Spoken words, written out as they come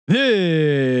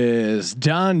This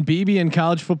Don Beebe and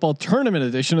College Football Tournament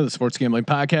edition of the Sports Gambling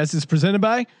Podcast is presented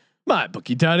by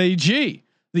MyBookie.ag.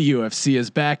 The UFC is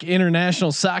back,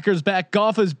 international soccer is back,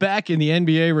 golf is back, and the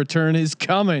NBA return is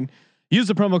coming. Use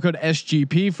the promo code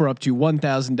SGP for up to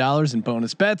 $1,000 in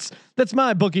bonus bets. That's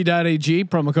MyBookie.ag,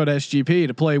 promo code SGP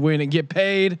to play, win, and get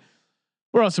paid.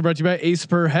 We're also brought to you by Ace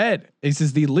Per Head. Ace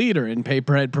is the leader in pay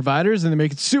per head providers, and they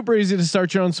make it super easy to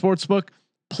start your own sportsbook.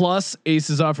 Plus, Ace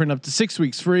is offering up to 6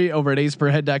 weeks free over at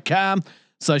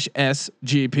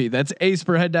aceperhead.com/SGP. That's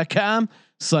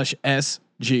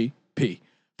aceperhead.com/SGP.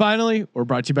 Finally, we're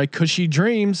brought to you by Cushy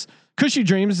Dreams. Cushy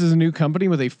Dreams is a new company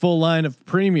with a full line of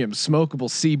premium smokable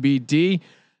CBD,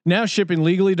 now shipping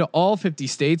legally to all 50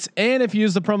 states. And if you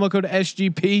use the promo code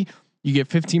SGP, you get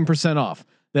 15% off.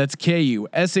 That's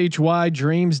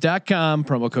KUSHYDreams.com,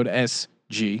 promo code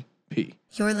SGP.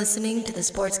 You're listening to the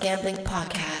Sports Gambling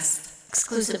Podcast.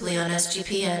 Exclusively on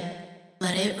SGPN.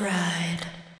 Let it ride.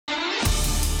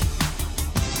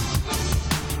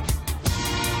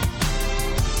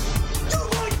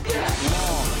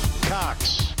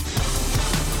 Cox.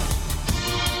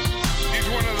 He's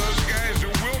one of those guys who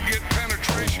will get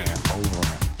penetration. Over.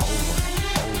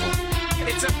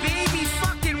 It's a baby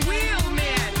fucking wheel,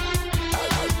 man.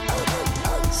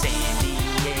 San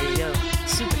Diego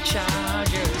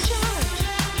Superchargers.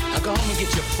 Now go home and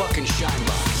get your fucking shine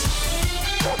box.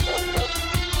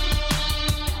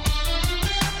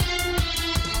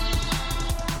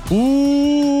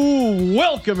 Ooh,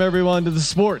 welcome everyone to the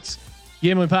Sports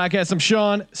Gambling Podcast. I'm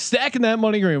Sean, stacking that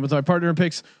money green with my partner in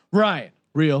picks, Ryan,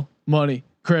 Real Money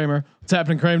Kramer. What's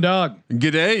happening, Kramer Dog?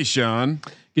 Good day, Sean.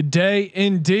 Good day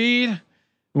indeed.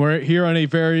 We're here on a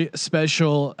very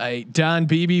special Don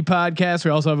Beebe podcast.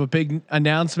 We also have a big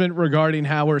announcement regarding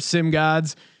how we're sim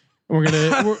gods.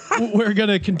 We're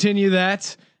gonna continue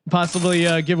that. Possibly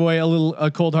give away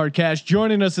a cold hard cash.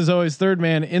 Joining us as always, third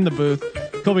man in the booth,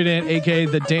 Colby Dan, aka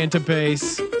the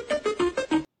Dantabase.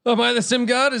 Am I the sim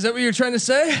god? Is that what you're trying to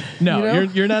say? No, you know?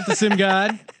 you're not the sim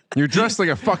god. You're dressed like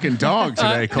a fucking dog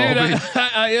today, Colby. Dude,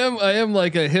 I am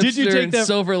like a hipster. Did you take in that,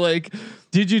 Silver Lake.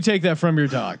 Did you take that from your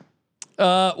dog?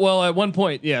 Well, at one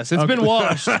point, yes, it's been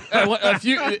washed.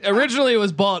 Originally, it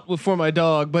was bought for my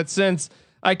dog, but since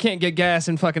I can't get gas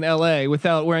in fucking LA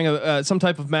without wearing some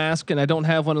type of mask, and I don't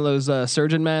have one of those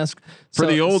surgeon masks. For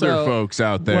the older folks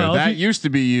out there, that used to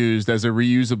be used as a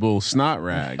reusable snot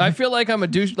rag. I feel like I'm a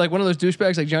douche, like one of those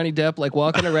douchebags, like Johnny Depp, like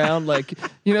walking around, like,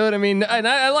 you know what I mean? And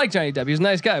I like Johnny Depp; he's a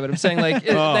nice guy. But I'm saying, like,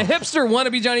 the hipster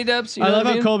wannabe Johnny Depp's. You know I love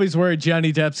how mean? Colby's worried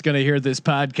Johnny Depp's going to hear this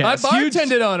podcast. I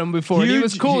bartended on him before, and he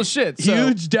was cool as shit. So.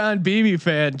 Huge Don Beebe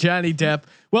fan, Johnny Depp.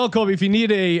 Well, Colby, if you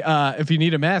need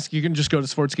a mask, you can just go to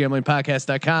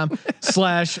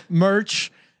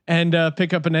sportsgamblingpodcast.com/merch and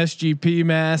pick up an SGP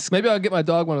mask. Maybe I'll get my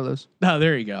dog one of those. Oh,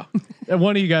 there you go.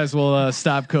 One of you guys will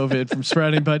stop COVID from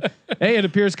spreading. But hey, it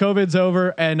appears COVID's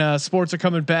over and sports are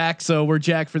coming back, so we're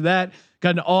jacked for that.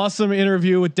 Got an awesome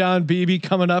interview with Don Beebe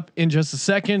coming up in just a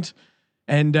second,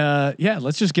 and yeah,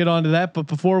 let's just get on to that. But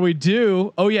before we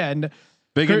do,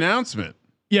 big announcement.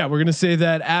 Yeah, we're gonna say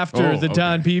that after the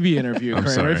Don Beebe interview.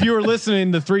 If you were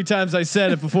listening the 3 times I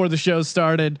said it before the show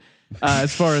started,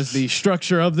 as far as the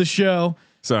structure of the show.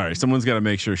 Sorry, someone's got to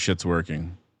make sure shit's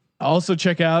working. Also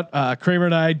check out Kramer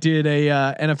and I did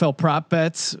a NFL prop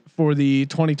bets for the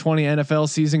 2020 NFL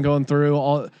season, going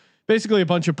through basically a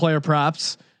bunch of player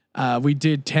props. We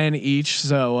did 10 each,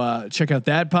 so check out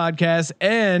that podcast.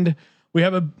 And we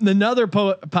have another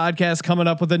podcast coming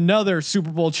up with another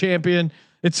Super Bowl champion.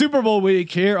 It's Super Bowl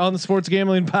week here on the Sports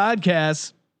Gambling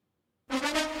Podcast.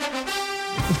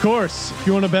 Of course, if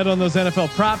you want to bet on those NFL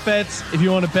prop bets, if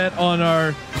you want to bet on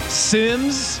our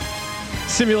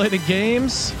simulated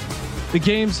games, the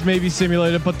games may be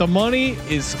simulated, but the money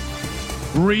is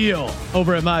real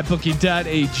over at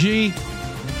mybookie.ag.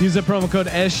 Use the promo code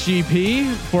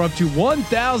SGP for up to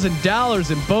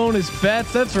 $1,000 in bonus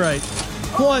bets. That's right,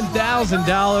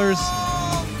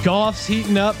 $1,000. Golf's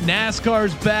heating up.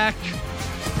 NASCAR's back.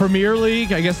 Premier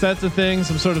League, I guess that's the thing.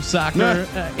 Some sort of soccer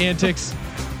antics.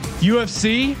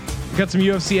 UFC, got some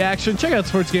UFC action. Check out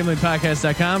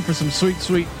sportsgamblingpodcast.com for some sweet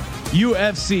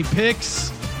UFC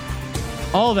picks.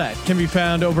 All that can be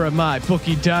found over at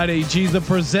mybookie.ag, the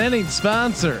presenting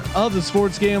sponsor of the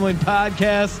Sports Gambling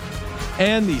Podcast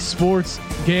and the Sports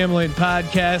Gambling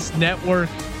Podcast Network,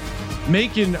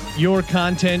 making your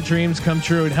content dreams come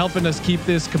true and helping us keep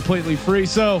this completely free.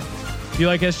 So if you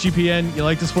like SGPN, you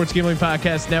like the Sports Gambling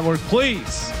Podcast Network,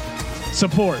 please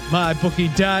support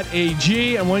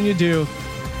mybookie.ag. And when you do,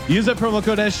 use that promo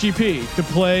code SGP to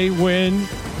play, win,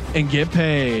 and get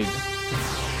paid.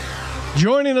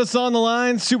 Joining us on the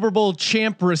line, Super Bowl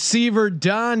champ receiver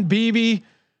Don Beebe.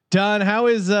 Don, how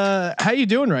you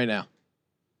doing right now?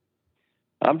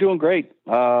 I'm doing great.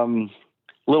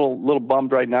 Little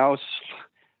bummed right now.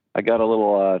 I got a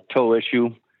little toe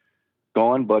issue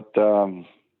going, but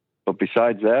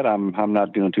besides that, I'm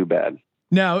not doing too bad.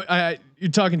 Now,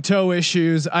 you're talking toe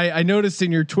issues. I noticed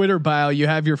in your Twitter bio you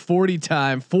have your 40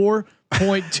 time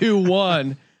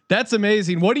 4.21. That's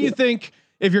amazing. What do you think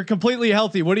if you're completely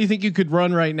healthy? What do you think you could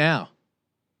run right now?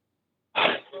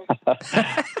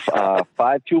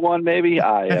 5.21 maybe.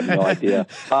 I have no idea.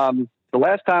 The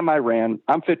last time I ran,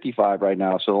 I'm 55 right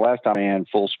now. So the last time I ran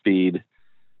full speed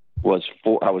I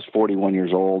was 41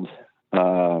 years old,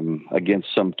 against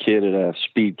some kid at a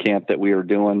speed camp that we were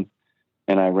doing.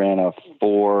 And I ran a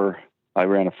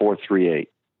 4.38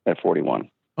 at 41.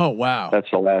 Oh, wow. That's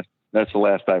the last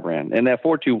I ran. And that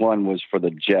 4.21 was for the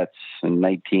Jets in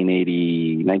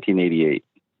 1988.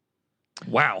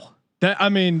 Wow.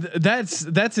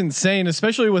 That's insane,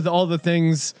 especially with all the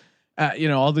things,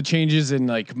 all the changes in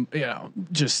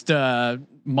just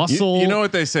muscle. You know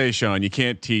what they say, Sean, you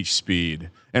can't teach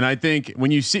speed. And I think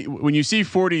when you see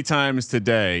 40 times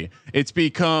today, it's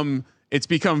become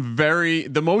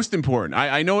the most important.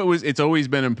 I know it's always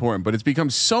been important, but it's become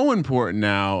so important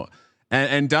now.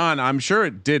 And Don, I'm sure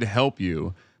it did help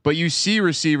you, but you see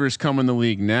receivers come in the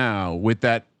league now with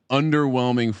that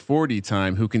underwhelming 40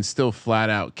 time who can still flat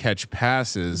out catch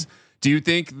passes. Do you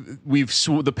think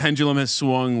the pendulum has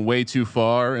swung way too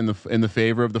far in the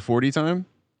favor of the 40 time?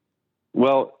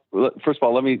 Well, first of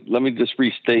all, let me just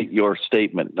restate your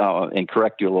statement and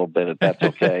correct you a little bit, if that's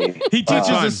okay. He teaches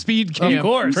a speed camp, of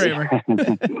course.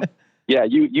 Yeah,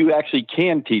 you actually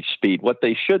can teach speed. What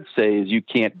they should say is you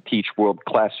can't teach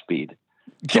world-class speed.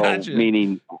 Gotcha. So,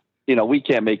 meaning, we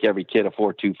can't make every kid a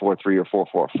 4.2, 4.3, or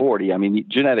 4.4 40. I mean,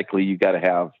 genetically, you got to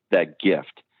have that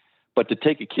gift. But to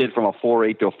take a kid from a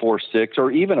 4.8 to a 4.6,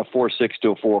 or even a 4.6 to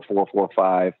a 4.4,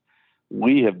 4.5,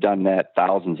 we have done that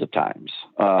thousands of times.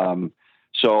 And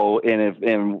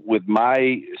with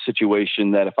my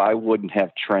situation, that if I wouldn't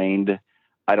have trained,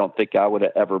 I don't think I would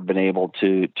have ever been able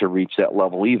to reach that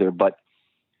level either. But,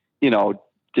 do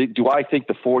I think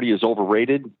the 40 is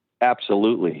overrated?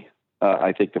 Absolutely.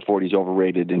 I think the 40 is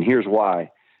overrated. And here's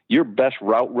why. Your best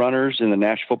route runners in the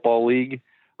National Football League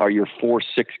are your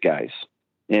 4.6 guys.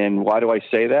 And why do I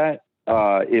say that?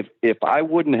 If I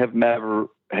wouldn't have never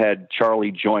had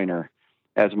Charlie Joyner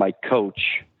as my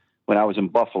coach when I was in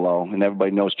Buffalo, and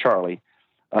everybody knows Charlie,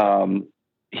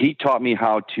 he taught me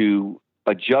how to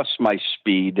adjust my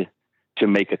speed to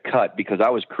make a cut, because I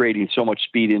was creating so much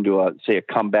speed into a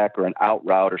comeback or an out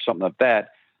route or something like that.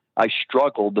 I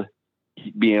struggled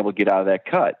being able to get out of that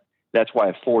cut. That's why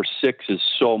a 4.6 is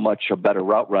so much a better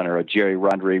route runner, a Jerry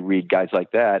Rondre Reed, guys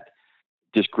like that,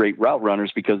 just great route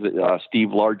runners, because Steve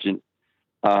Largent,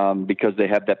 because they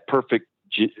have that perfect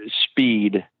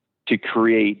speed to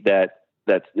create that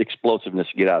explosiveness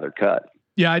to get out of their cut.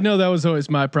 Yeah, I know that was always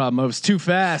my problem. I was too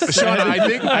fast. Sean, I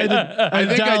think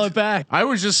dial it back. I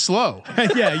was just slow.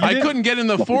 Yeah, I couldn't get in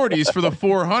the 40s for the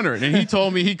 400, and he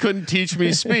told me he couldn't teach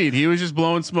me speed. He was just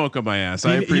blowing smoke on my ass.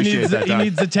 I appreciate that. He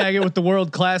needs to tag it with the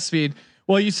world class speed.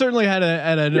 Well, you certainly had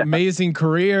an amazing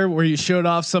career where you showed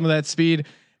off some of that speed.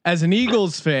 As an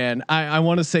Eagles fan, I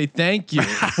want to say thank you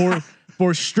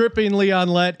for stripping Leon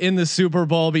Lett in the Super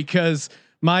Bowl, because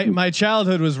my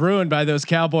childhood was ruined by those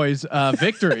Cowboys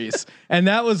victories, and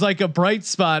that was like a bright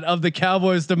spot of the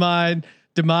Cowboys'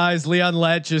 demise. Leon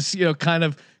Lett just kind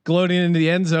of gloating into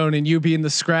the end zone, and you being the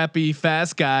scrappy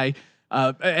fast guy,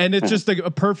 and it's just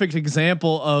a perfect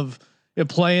example of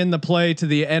playing the play to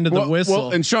the end of the whistle.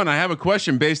 Well, and Sean, I have a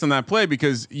question based on that play,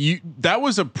 because that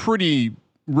was a pretty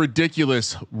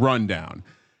ridiculous rundown.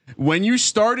 When you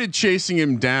started chasing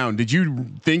him down, did you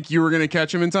think you were going to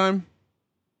catch him in time?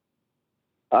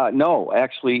 No,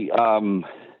 actually, first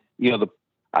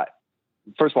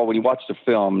of all, when you watch the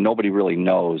film, nobody really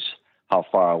knows how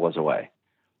far I was away,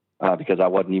 because I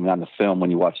wasn't even on the film when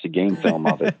you watch the game film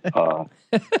of it.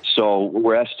 So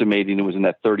we're estimating it was in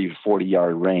that 30 to 40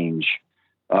 yard range.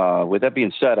 With that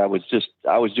being said, I was just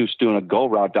doing a go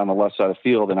route down the left side of the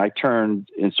field, and I turned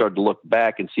and started to look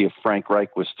back and see if Frank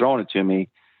Reich was throwing it to me.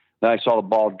 Then I saw the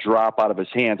ball drop out of his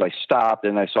hands. I stopped,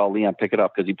 and I saw Leon pick it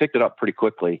up, because he picked it up pretty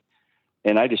quickly.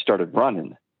 And I just started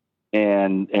running.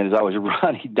 And as I was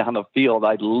running down the field,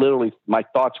 my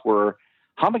thoughts were,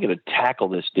 how am I going to tackle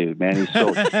this dude, man? He's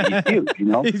huge,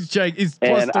 He's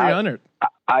plus 300.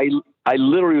 I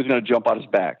literally was going to jump on his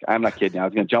back. I'm not kidding. I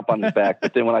was going to jump on his back.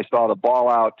 But then when I saw the ball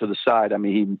out to the side, I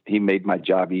mean, he made my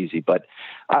job easy. But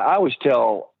I always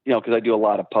tell, because I do a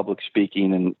lot of public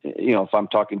speaking, and, if I'm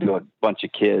talking to a bunch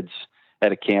of kids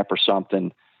at a camp or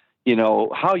something,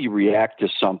 how you react to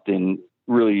something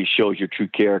really shows your true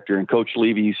character. And Coach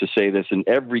Levy used to say this: in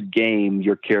every game,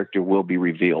 your character will be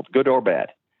revealed, good or bad.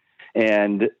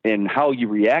 And how you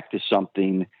react to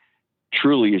something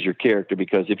truly is your character.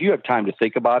 Because if you have time to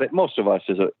think about it, most of us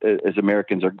as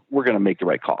Americans we're going to make the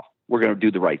right call. We're going to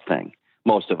do the right thing.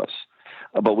 Most of us.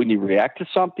 But when you react to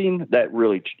something, that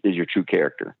really is your true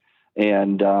character.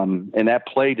 And that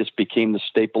play just became the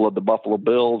staple of the Buffalo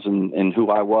Bills and who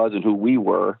I was and who we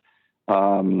were.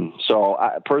 So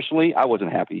personally, I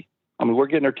wasn't happy. I mean, we're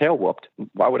getting our tail whooped.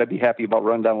 Why would I be happy about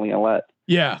running down Leonette?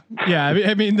 Yeah.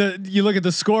 I mean, you look at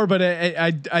the score, but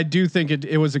I do think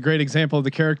it was a great example of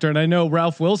the character. And I know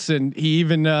Ralph Wilson, he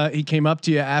even he came up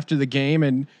to you after the game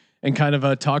and kind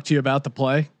of talked to you about the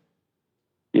play.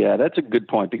 Yeah, that's a good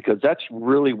point, because that's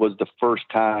really was the first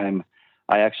time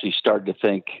I actually started to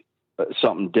think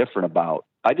something different about.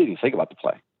 I didn't even think about the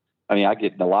play. I mean, I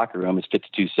get in the locker room, it's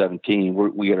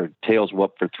 52-17. We get our tails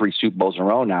whooped for 3 Super Bowls in a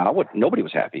row now. Nobody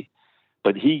was happy.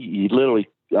 But he literally,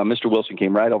 Mr. Wilson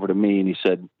came right over to me and he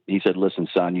said, listen,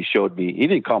 son, you showed me, he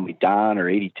didn't call me Don or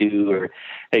 82 or,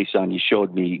 hey, son, you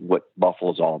showed me what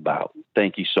Buffalo's all about.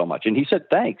 Thank you so much. And he said,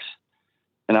 thanks.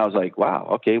 And I was like,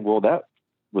 wow, okay, well, that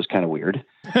was kind of weird,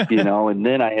 and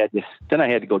then I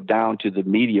had to go down to the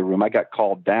media room. I got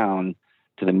called down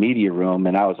to the media room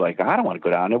and I was like, I don't want to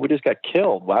go down there. We just got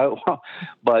killed.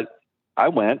 But I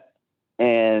went,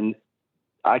 and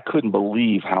I couldn't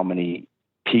believe how many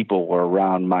people were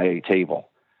around my table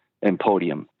and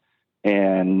podium,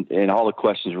 and all the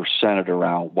questions were centered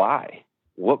around why,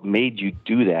 what made you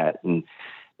do that? And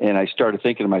I started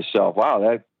thinking to myself, wow,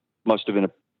 that must have been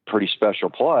a pretty special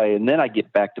play. And then I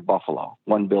get back to Buffalo,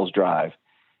 one Bills drive.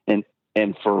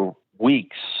 And for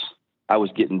weeks I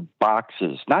was getting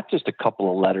boxes, not just a couple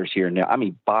of letters here and there. I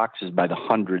mean, boxes by the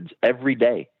hundreds every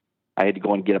day. I had to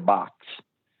go and get a box.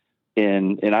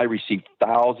 And I received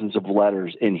thousands of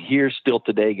letters. And here still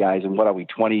today, guys, and what are we,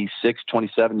 26,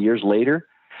 27 years later,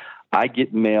 I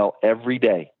get mail every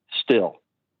day still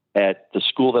at the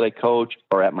school that I coach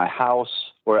or at my house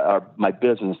or my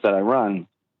business that I run,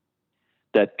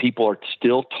 that people are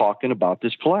still talking about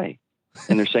this play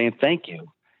and they're saying thank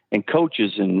you. And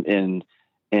coaches and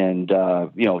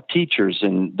teachers,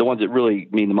 and the ones that really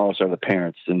mean the most are the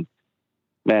parents. And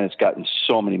man, it's gotten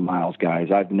so many miles, guys.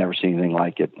 I've never seen anything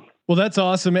like it. Well, that's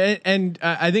awesome. And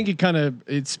I think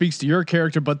it speaks to your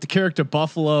character, but the character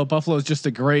Buffalo is just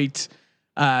a great,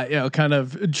 kind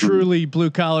of truly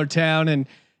blue collar town. And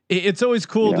it's always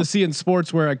cool to see in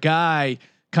sports where a guy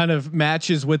kind of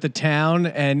matches with the town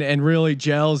and really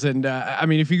gels. And I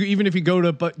mean, if you go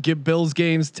to get Bills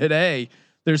games today,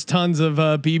 there's tons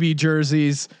of Beebe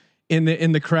jerseys in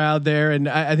the crowd there. And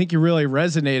I think you really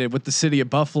resonated with the city of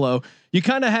Buffalo. You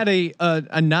kind of had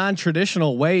a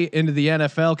non-traditional way into the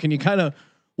NFL. Can you kind of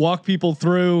walk people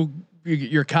through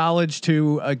your college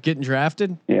to getting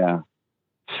drafted? Yeah.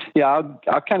 I'll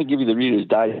kind of give you the Reader's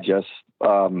Digest.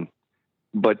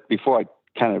 But before I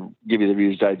kind of give you the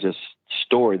Reader's Digest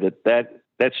story,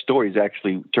 that story is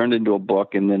actually turned into a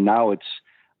book. And then now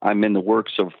I'm in the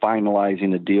works of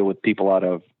finalizing a deal with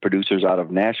producers out of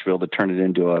Nashville to turn it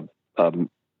into a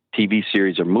TV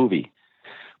series or movie,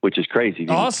 which is crazy.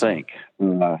 Awesome.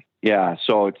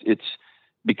 So it's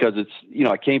because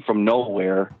I came from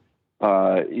nowhere,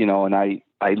 and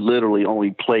I literally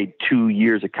only played 2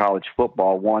 years of college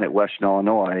football, one at Western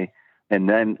Illinois, and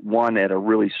then one at a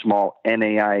really small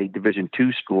NAI Division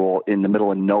II school in the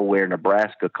middle of nowhere,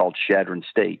 Nebraska, called Shadron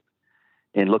State.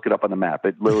 And look it up on the map.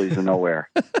 It literally is nowhere.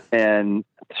 And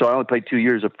so I only played 2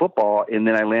 years of football, and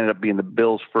then I landed up being the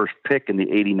Bills' first pick in the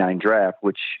 '89 draft,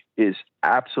 which is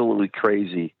absolutely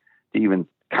crazy to even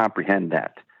comprehend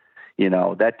that.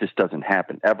 That just doesn't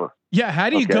happen ever. Yeah. How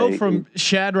do you go from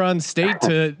Shadron State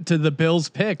to the Bills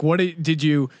pick? What did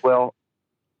you? Well,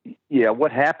 yeah,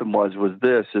 what happened was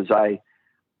this is there's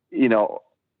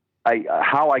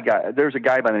a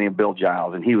guy by the name of Bill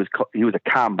Giles, and he was a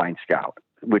combine scout,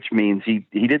 which means he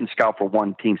didn't scout for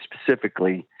one team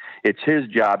specifically. It's his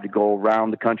job to go around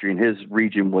the country, and his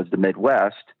region was the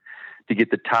Midwest, to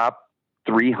get the top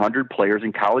 300 players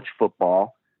in college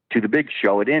football to the big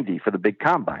show at Indy for the big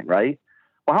combine, right?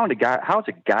 Well, how's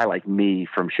a guy like me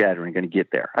from Shadron going to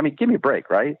get there? I mean, give me a break,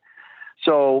 right?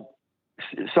 So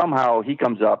somehow he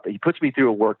comes up, he puts me through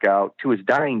a workout. To his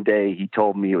dying day, he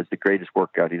told me it was the greatest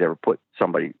workout he'd ever put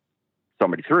somebody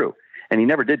through. And he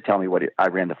never did tell me what I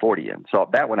ran the 40 in. So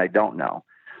that one I don't know.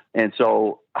 And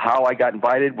so how I got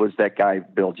invited was that guy,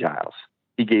 Bill Giles.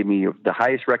 He gave me the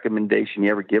highest recommendation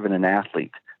you ever given an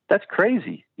athlete. That's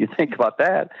crazy. You think about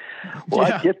that. Well,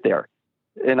 I get there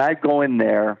and I go in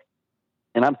there,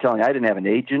 and I'm telling you, I didn't have an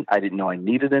agent. I didn't know I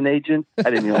needed an agent. I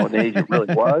didn't know what an agent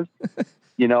really was.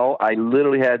 you know, I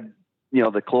literally had, you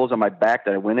know, the clothes on my back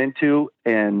that I went into,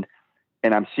 and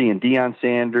I'm seeing Deion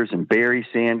Sanders and Barry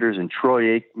Sanders and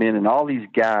Troy Aikman and all these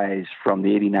guys from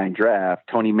the '89 draft,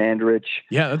 Tony Mandarich.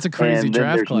 Yeah, that's a crazy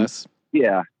draft class.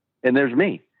 Yeah, and there's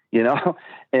me, you know,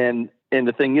 and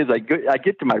the thing is, I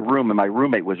get to my room, and my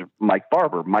roommate was Mike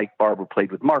Barber. Mike Barber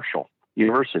played with Marshall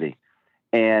University,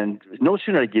 and no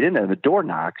sooner I get in there, the door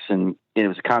knocks, and it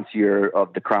was a concierge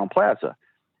of the Crown Plaza.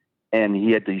 And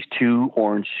he had these 2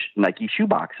 orange Nike shoe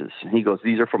boxes. And he goes,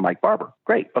 "These are from Mike Barber."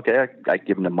 Great. Okay. I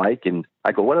give them to Mike, and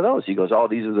I go, "What are those?" He goes, "Oh,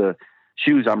 these are the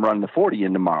shoes I'm running the 40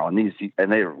 in tomorrow." And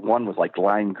one was like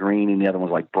lime green, and the other one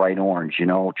was like bright orange, you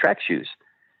know, track shoes.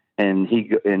 And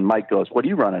Mike goes, "What are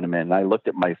you running them in?" And I looked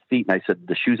at my feet, and I said,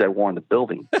 "The shoes I wore in the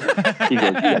building." He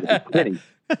goes, "You gotta be kidding."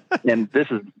 And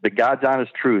this is the God's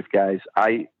honest truth, guys.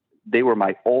 They were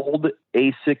my old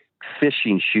ASIC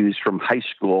fishing shoes from high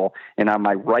school, and on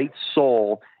my right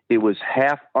sole it was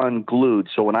half unglued,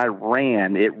 so when I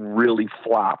ran it really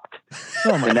flopped.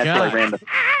 Oh my and that's God.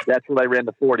 what I ran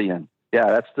the 40 in. Yeah,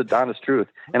 that's the honest truth.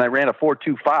 And I ran a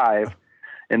 4.25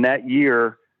 in that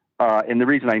year, and the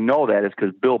reason I know that is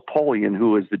because Bill Polian,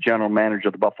 who is the general manager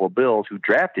of the Buffalo Bills, who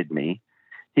drafted me,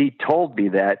 he told me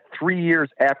that 3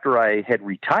 years after I had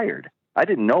retired. I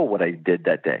didn't know what I did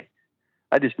that day.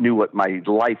 I just knew what my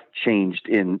life changed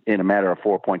in a matter of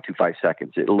 4.25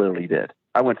 seconds. It literally did.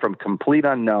 I went from complete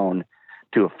unknown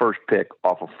to a first pick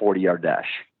off a 40-yard dash.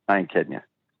 I ain't kidding you.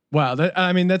 Wow.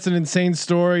 That's an insane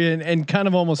story, and kind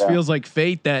of almost feels like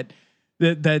fate that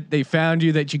they found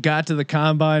you, that you got to the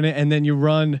combine, and then you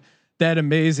run that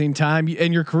amazing time.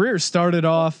 And your career started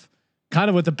off kind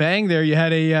of with a bang there. You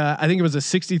had I think it was a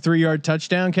 63-yard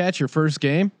touchdown catch your first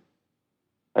game.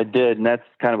 I did, and that's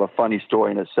kind of a funny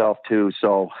story in itself too.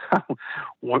 So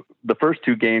the first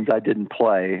 2 games I didn't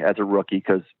play as a rookie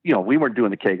because, you know, we weren't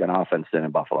doing the K-gun offense then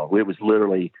in Buffalo. It was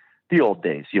literally the old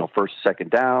days, you know, first,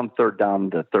 second down, third down,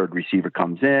 the third receiver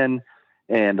comes in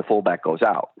and the fullback goes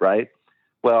out, right?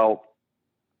 Well,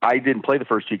 I didn't play the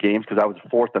first 2 games because I was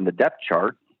 4th on the depth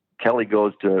chart. Kelly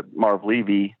goes to Marv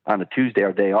Levy on a Tuesday,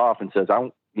 our day off, and says,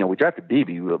 we drafted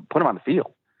Beebe, we'll put him on the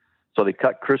field. So they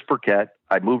cut Chris Burkett.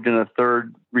 I moved in a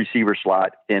third receiver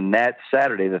slot. And that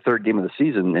Saturday, the third game of the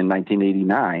season in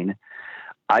 1989,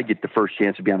 I get the first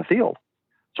chance to be on the field.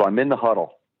 So I'm in the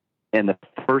huddle. And the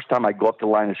first time I go up the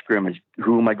line of scrimmage,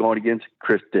 who am I going against?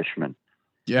 Chris Dishman.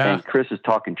 Yeah. And Chris is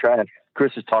talking trash.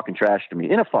 Chris is talking trash to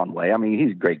me in a fun way. I mean,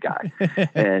 he's a great guy.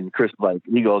 And Chris,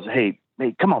 he goes, hey,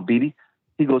 come on, Beebe.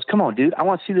 He goes, come on, dude. I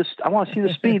want to see this. I want to see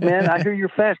the speed, man. I hear you're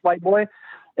fast, white boy.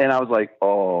 And I was like,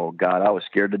 oh God, I was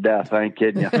scared to death. I ain't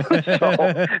kidding you.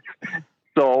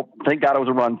 So thank God it was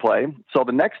a run play. So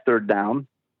the next third down,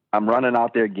 I'm running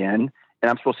out there again, and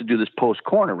I'm supposed to do this post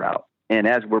corner route. And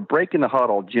as we're breaking the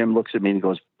huddle, Jim looks at me and he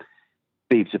goes,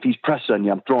 Beebs, if he's pressing on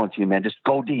you, I'm throwing to you, man. Just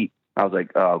go deep. I was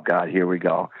like, oh God, here we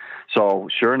go. So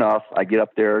sure enough, I get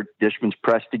up there, Dishman's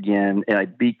pressed again, and I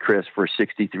beat Chris for a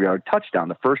 63-yard touchdown.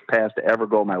 The first pass to ever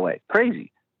go my way.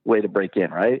 Crazy way to break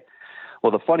in, right?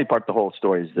 Well, the funny part of the whole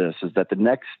story is that the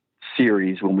next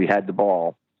series when we had the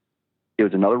ball, it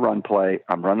was another run play.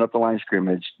 I'm running up the line of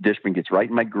scrimmage. Dishman gets right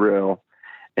in my grill,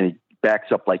 and he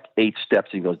backs up like 8 steps.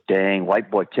 And he goes, dang, white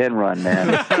boy can run,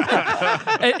 man.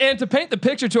 and to paint the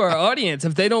picture to our audience,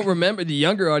 if they don't remember, the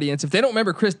younger audience, if they don't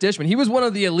remember Chris Dishman, he was one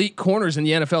of the elite corners in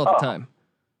the NFL at the time.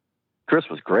 Chris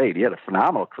was great. He had a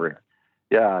phenomenal career.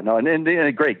 Yeah, no, and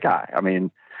a great guy. I mean,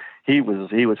 he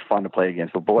was fun to play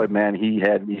against, but boy, man, he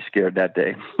had me scared that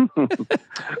day.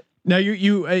 Now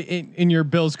you in your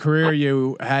Bills career,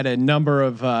 you had a number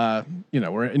of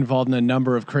were involved in a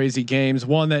number of crazy games.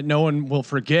 One that no one will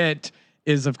forget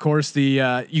is, of course,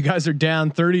 the you guys are down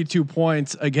 32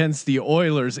 points against the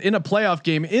Oilers in a playoff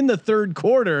game in the third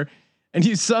quarter, and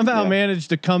you somehow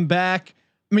managed to come back.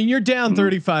 I mean, you're down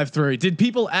 35-3. Did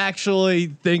people actually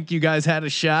think you guys had a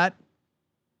shot?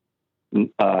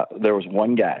 There was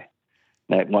one guy.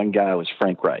 That one guy was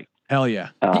Frank Wright. Hell yeah.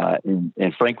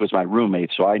 And Frank was my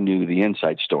roommate, so I knew the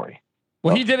inside story.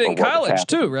 Well, he did it in college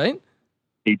too, right?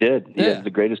 He did. He had the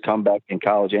greatest comeback in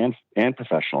college and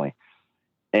professionally.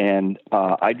 And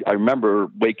I remember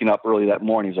waking up early that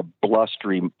morning. It was a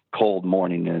blustery, cold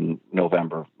morning in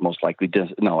November, most likely.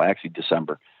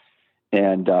 December.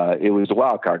 And it was a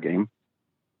wild card game.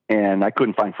 And I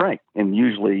couldn't find Frank. And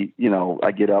usually,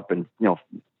 I get up and,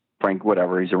 Frank,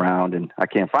 whatever, he's around and I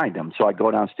can't find him. So I go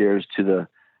downstairs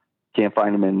can't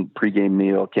find him in pregame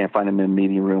meal, can't find him in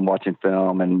meeting room watching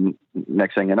film. And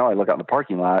next thing you know, I look out in the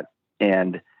parking lot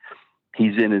and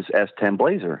he's in his S10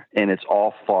 Blazer and it's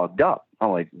all fogged up. I'm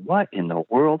like, what in the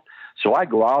world? So I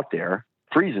go out there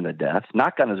freezing to death,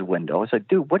 knock on his window. I said,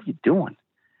 dude, what are you doing?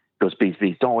 Goes,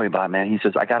 Beebe, don't worry about it, man. He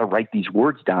says, I got to write these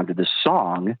words down to this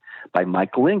song by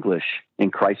Michael English,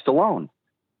 In Christ Alone.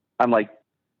 I'm like,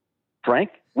 Frank,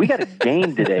 we got a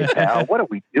game today, pal. What are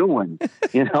we doing?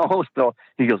 So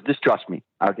he goes, just trust me.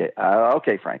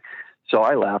 Okay, Frank. So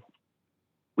I left.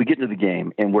 We get into the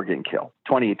game and we're getting killed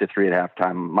 28-3 at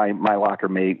halftime. My locker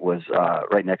mate was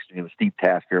right next to me with Steve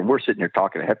Tasker, and we're sitting there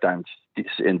talking at halftime.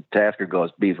 And Tasker goes,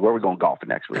 "Bees, where are we going golfing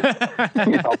next week?"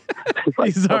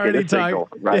 He's already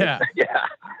talking, right? Yeah.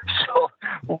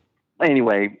 So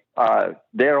anyway,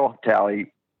 Daryl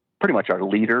Talley, pretty much our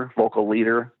leader, vocal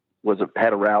leader,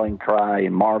 had a rallying cry,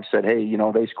 and Marv said, "Hey,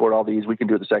 they scored all these. We can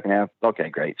do it the second half." Okay,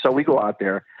 great. So we go out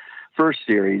there. First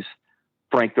series,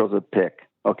 Frank throws a pick.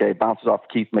 Okay, bounces off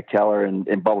Keith McKellar and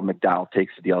Bubba McDowell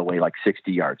takes it the other way, like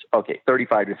 60 yards. Okay,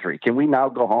 35-3. Can we now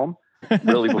go home?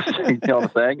 Really was the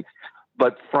thing.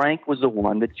 But Frank was the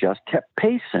one that just kept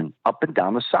pacing up and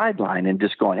down the sideline and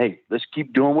just going, hey, let's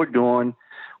keep doing what we're doing.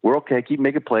 We're okay, keep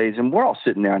making plays. And we're all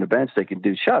sitting there on the bench thinking,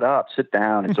 dude, shut up, sit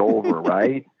down, it's over,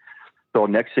 right? So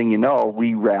next thing you know,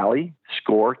 we rally,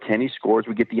 score. Kenny scores.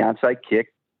 We get the onside kick.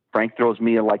 Frank throws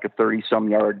me like a 30-some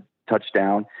yard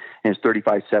touchdown, and it's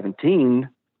 35-17, and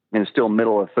it's still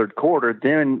middle of the third quarter.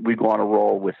 Then we go on a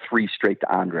roll with 3 straight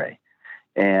to Andre.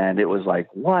 And it was like,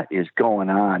 what is going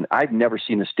on? I've never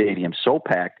seen a stadium so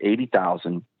packed,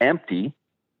 80,000, empty,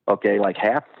 okay, like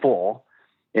half full,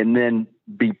 and then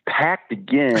be packed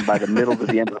again by the middle to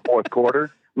the end of the fourth quarter.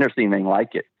 I've never seen anything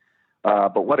like it.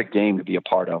 But what a game to be a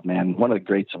part of, man. One of the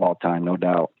greats of all time, no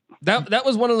doubt. That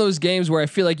was one of those games where I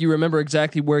feel like you remember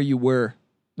exactly where you were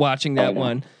watching that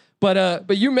one.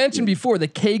 But you mentioned before the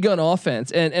K-gun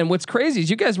offense, and what's crazy is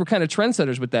you guys were kind of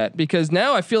trendsetters with that, because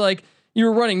now I feel like you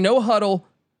were running no huddle,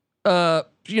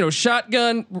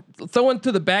 shotgun, throwing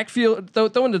to the backfield,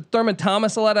 throwing to Thurman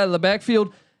Thomas a lot out of the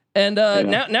backfield, and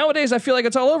nowadays I feel like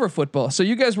it's all over football. So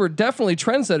you guys were definitely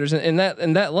trendsetters in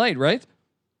that light, right?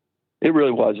 It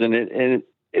really was, and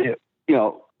it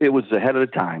was ahead of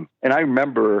the time. And I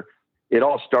remember it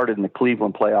all started in the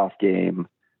Cleveland playoff game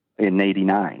in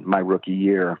 '89, my rookie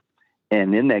year.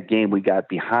 And in that game, we got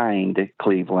behind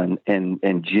Cleveland,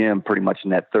 and Jim pretty much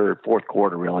in that fourth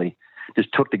quarter really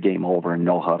just took the game over in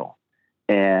no huddle.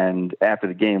 And after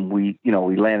the game, we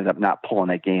landed up not pulling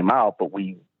that game out, but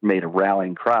we made a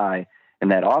rallying cry.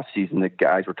 And that off season, the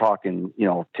guys were talking,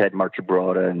 Ted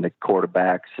Marchibroda and the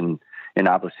quarterbacks and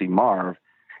obviously Marv,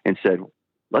 and said,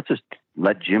 let's just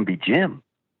let Jim be Jim.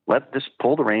 Let just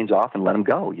pull the reins off and let him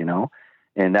go,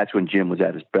 And that's when Jim was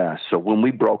at his best. So when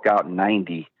we broke out in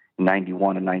 90,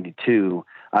 91 and 92,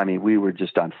 I mean, we were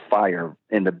just on fire.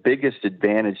 And the biggest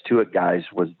advantage to it, guys,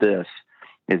 was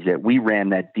is that we ran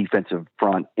that defensive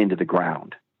front into the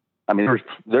ground. I mean,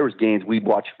 there was games we'd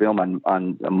watch film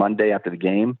on a Monday after the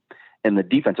game, and the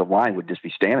defensive line would just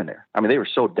be standing there. I mean, they were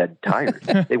so dead tired.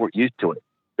 They weren't used to it.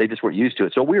 They just weren't used to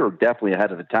it. So we were definitely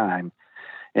ahead of the time.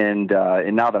 And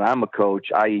now that I'm a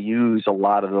coach, I use a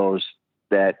lot of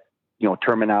that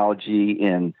terminology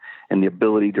and the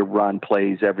ability to run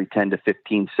plays every 10 to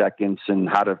 15 seconds and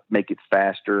how to make it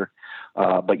faster.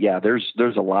 But yeah,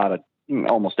 there's a lot of,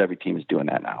 almost every team is doing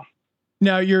that now.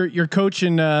 Now you're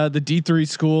coaching the D3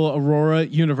 school, Aurora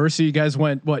University. You guys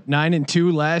went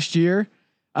 9-2 last year.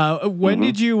 When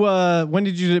did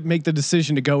you make the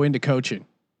decision to go into coaching?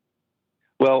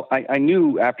 Well, I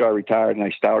knew after I retired and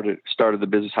I started the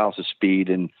Business House of Speed,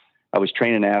 and I was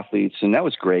training athletes, and that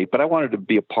was great, but I wanted to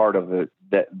be a part of it,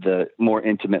 the more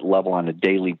intimate level on a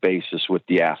daily basis with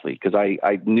the athlete. Cause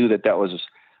I knew that was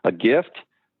a gift.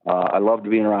 I loved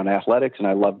being around athletics, and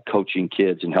I loved coaching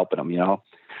kids and helping them,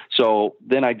 So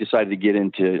then I decided to get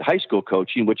into high school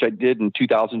coaching, which I did in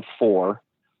 2004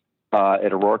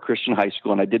 at Aurora Christian High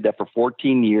School. And I did that for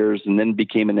 14 years and then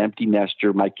became an empty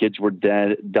nester. My kids were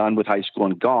done with high school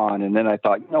and gone. And then I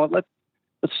thought, let's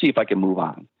see if I can move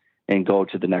on and go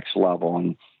to the next level.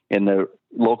 And the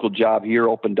local job here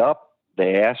opened up.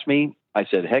 They asked me. I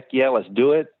said, heck yeah, let's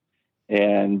do it.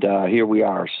 And here we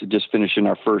are, so just finishing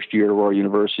our first year at Aurora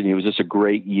University. It was just a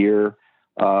great year,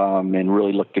 and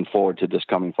really looking forward to this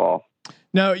coming fall.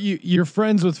 Now, you're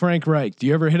friends with Frank Reich. Do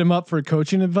you ever hit him up for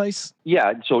coaching advice?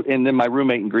 Yeah. So, and then my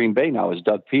roommate in Green Bay now is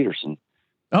Doug Peterson.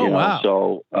 Oh, wow.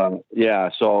 So,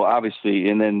 so obviously,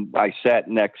 and then I sat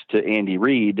next to Andy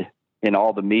Reid in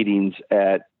all the meetings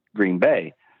at Green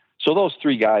Bay. So those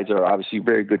three guys are obviously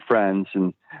very good friends.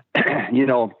 And,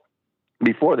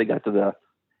 before they got to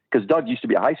because Doug used to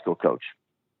be a high school coach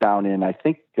down in, I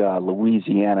think,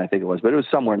 Louisiana, but it was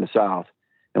somewhere in the South.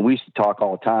 And we used to talk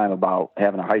all the time about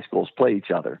having our high schools play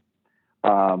each other.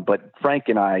 But Frank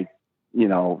and I,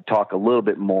 talk a little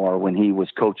bit more when he was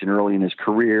coaching early in his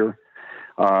career.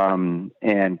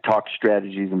 and talk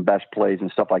strategies and best plays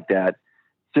and stuff like that.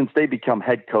 Since they become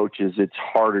head coaches, it's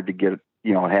harder to get,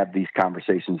 have these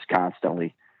conversations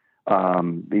constantly,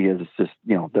 because it's just,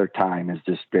 their time is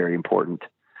just very important.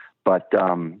 But,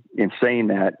 in saying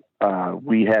that,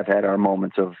 we have had our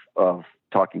moments of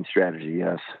talking strategy.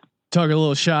 Yes. Talk a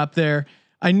little shop there.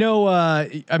 I know.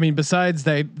 Besides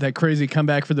that crazy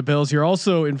comeback for the Bills, you're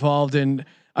also involved in.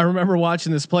 I remember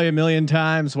watching this play a million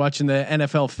times. Watching the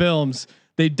NFL films,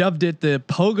 they dubbed it the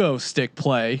pogo stick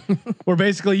play, where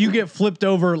basically you get flipped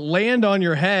over, land on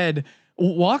your head.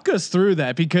 Walk us through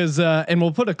that, because and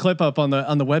we'll put a clip up on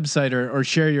the website or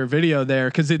share your video there,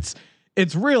 because it's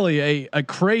really a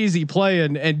crazy play,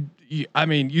 and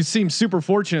you seem super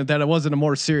fortunate that it wasn't a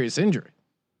more serious injury.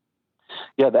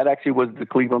 Yeah, that actually was the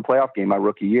Cleveland playoff game my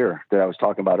rookie year that I was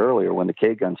talking about earlier when the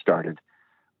K gun started.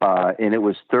 And it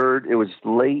was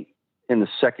late in the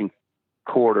second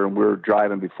quarter, and we were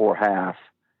driving before half.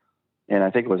 And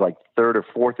I think it was like third or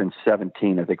fourth and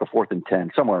 17, or fourth and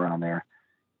 10, somewhere around there.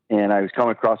 And I was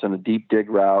coming across on a deep dig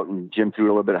route, and Jim threw a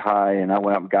little bit high, and I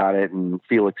went up and got it. And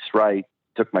Felix Wright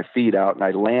took my feet out, and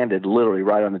I landed literally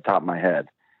right on the top of my head.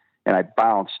 And I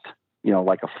bounced,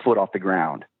 like a foot off the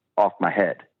ground, off my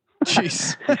head.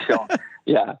 Jeez. So,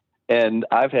 yeah. And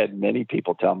I've had many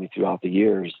people tell me throughout the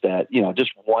years that,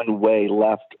 just one way,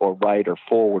 left or right or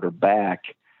forward or back,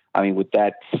 with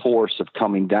that force of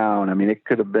coming down, it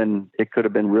could have been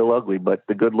real ugly, but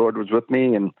the good Lord was with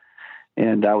me,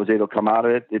 and I was able to come out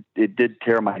of it. It did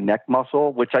tear my neck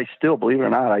muscle, which I still, believe it or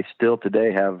not, I still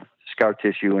today have scar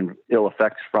tissue and ill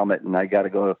effects from it. And I got to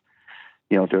go,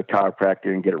 to a chiropractor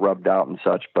and get it rubbed out and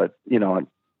such. But, I'm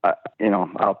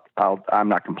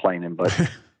not complaining, but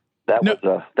that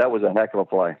was a heck of a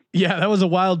play. Yeah, that was a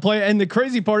wild play. And the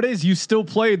crazy part is you still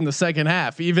played in the second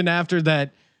half, even after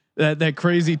that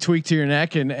crazy tweak to your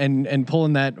neck and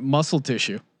pulling that muscle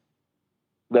tissue.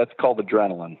 That's called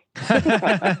adrenaline.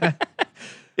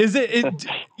 Is it?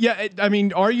 Yeah.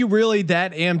 Are you really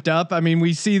that amped up?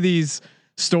 We see these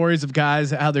stories of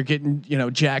guys, how they're getting,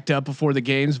 jacked up before the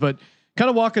games, but kind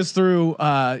of walk us through,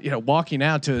 walking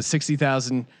out to a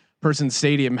 60,000 person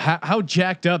stadium. How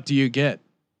jacked up do you get?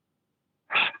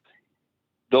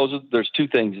 There's two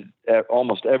things.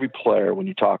 Almost every player, when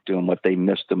you talk to them, what they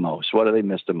miss the most. What do they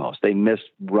miss the most? They miss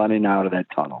running out of that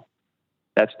tunnel.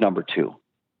 That's number two.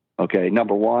 Okay.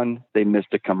 Number one, they miss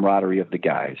the camaraderie of the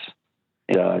guys.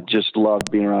 Just love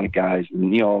being around the guys.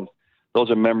 And, those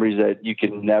are memories that you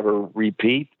can never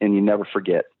repeat and you never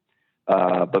forget.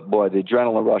 But boy, the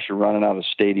adrenaline rush of running out of a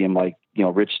stadium like,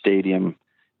 Rich Stadium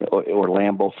or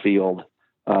Lambeau Field,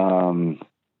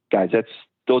 guys,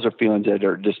 those are feelings that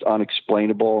are just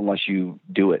unexplainable unless you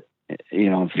do it,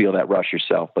 and feel that rush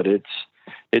yourself. But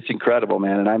it's incredible,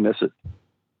 man. And I miss it.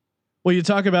 Well, you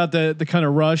talk about the kind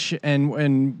of rush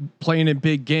and playing in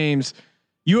big games.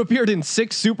 You appeared in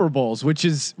 6 Super Bowls, which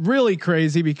is really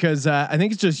crazy because I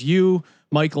think it's just you,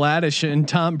 Mike Laddish, and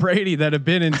Tom Brady that have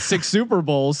been in 6 Super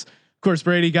Bowls. Of course,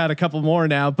 Brady got a couple more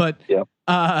now, but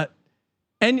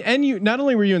and you not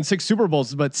only were you in 6 Super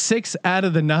Bowls, but 6 out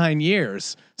of the 9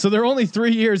 years. So there are only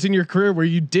 3 years in your career where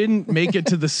you didn't make it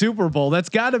to the Super Bowl. That's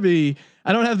got to be.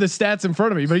 I don't have the stats in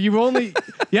front of me, but you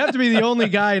have to be the only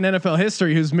guy in NFL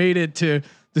history who's made it to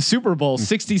the Super Bowl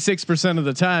 66% of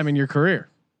the time in your career.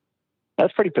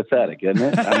 That's pretty pathetic, isn't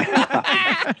it?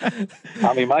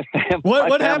 My family.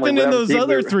 What happened in those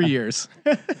other 3 years?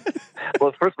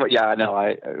 Well, first of all, yeah, I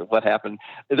know. What happened?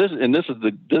 This is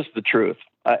the truth.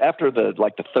 After the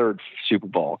third Super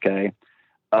Bowl, okay,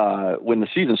 when the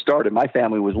season started, my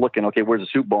family was looking, okay, where's the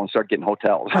Super Bowl, and start getting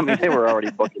hotels. They were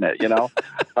already booking it,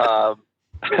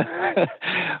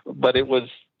 But it was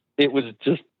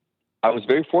just. I was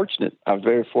very fortunate. I was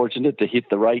very fortunate to hit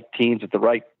the right teams at the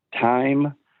right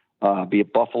time. Be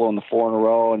at Buffalo in the 4 in a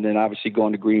row, and then obviously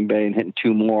going to Green Bay and hitting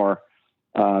 2 more.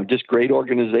 Just great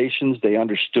organizations. They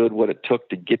understood what it took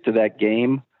to get to that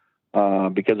game,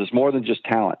 because it's more than just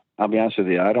talent. I'll be honest with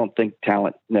you. I don't think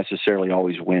talent necessarily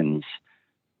always wins.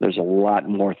 There's a lot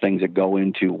more things that go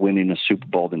into winning a Super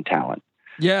Bowl than talent.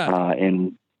 Yeah.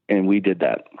 And we did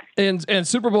that. And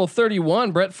Super Bowl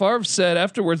 31, Brett Favre said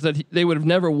afterwards that they would have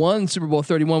never won Super Bowl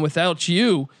 31 without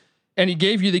you. And he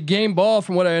gave you the game ball,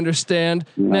 from what I understand.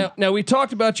 Yeah. Now we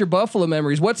talked about your Buffalo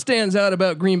memories. What stands out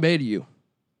about Green Bay to you?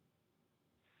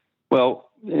 Well,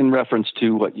 in reference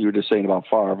to what you were just saying about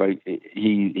Favre,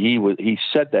 he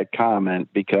said that comment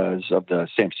because of the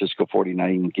San Francisco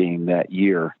 49 game that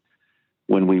year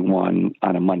when we won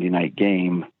on a Monday night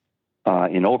game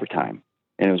in overtime.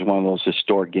 And it was one of those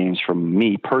historic games for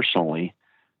me personally,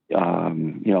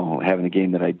 having the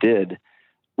game that I did.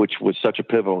 which was such a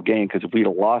pivotal game, because if we'd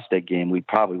have lost that game, we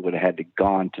probably would have had to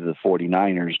gone to the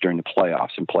 49ers during the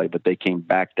playoffs and play, but they came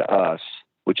back to us,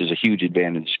 which is a huge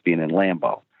advantage being in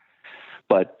Lambeau.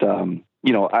 But,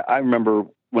 I remember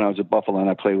when I was at Buffalo and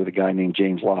I played with a guy named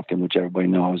James Lofton, which everybody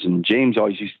knows. And James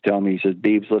always used to tell me, he says,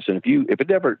 Beebs, listen, if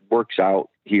it ever works out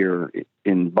here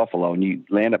in Buffalo and you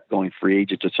land up going free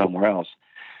agent to somewhere else,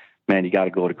 man, you got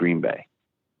to go to Green Bay.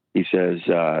 He says,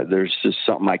 there's just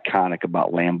something iconic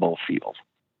about Lambeau Field.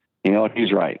 And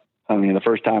he's right. I mean, the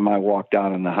first time I walked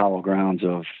out on the hollow grounds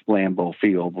of Lambeau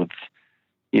Field with,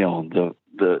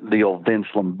 the old Vince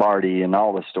Lombardi and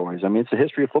all the stories. I mean, it's the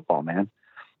history of football, man.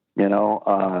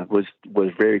 Was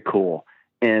very cool.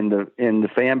 And the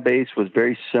fan base was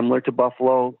very similar to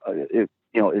Buffalo.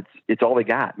 It's all they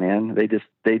got, man.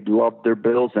 They love their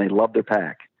Bills and they love their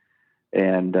pack.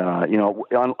 And,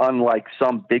 unlike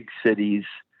some big cities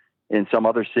and some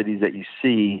other cities that you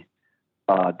see,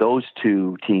 those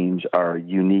two teams are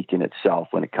unique in itself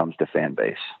when it comes to fan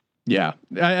base. Yeah.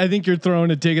 I think you're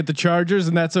throwing a dig at the Chargers,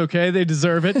 and that's okay. They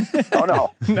deserve it. Oh,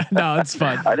 no. No, it's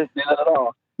fine. I didn't say that at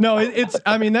all. No,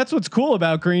 I mean, that's what's cool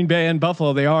about Green Bay and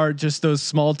Buffalo. They are just those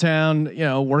small town,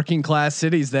 working class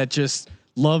cities that just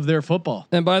love their football.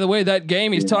 And by the way, that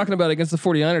game he's talking about against the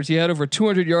 49ers, he had over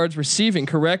 200 yards receiving,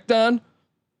 correct, Don?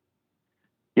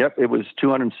 Yep. It was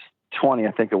 220.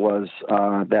 I think it was,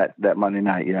 that Monday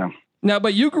night. Yeah. Now,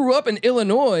 but you grew up in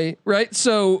Illinois, right?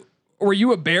 So were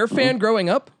you a Bear fan growing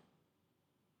up?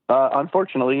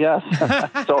 Unfortunately, yes.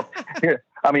 So here,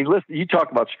 I mean, listen, you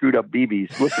talk about screwed up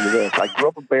BBs. Listen to this. I grew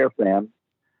up a Bear fan.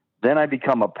 Then I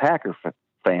become a Packer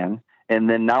fan. And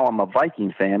then now I'm a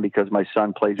Viking fan because my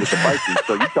son plays with the Vikings.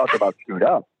 So you talk about screwed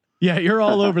up. Yeah. You're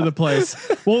all over the place.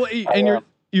 Well, and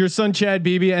your son, Chad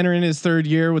Beebe, entering his third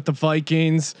year with the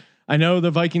Vikings. I know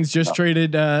the Vikings just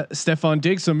traded Stephon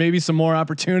Diggs, so maybe some more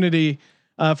opportunity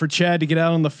for Chad to get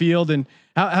out on the field. And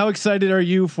how excited are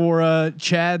you for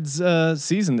Chad's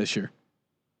season this year?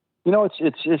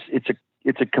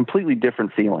 It's a completely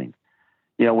different feeling.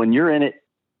 When you're in it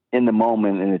in the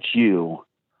moment and it's you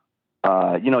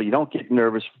don't get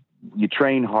nervous. You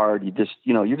train hard. You just,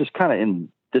 you're just kind of in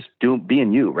just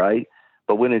being you, right?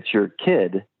 But when it's your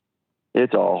kid,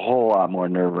 it's a whole lot more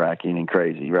nerve wracking and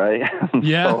crazy, right?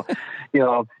 Yeah.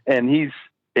 So,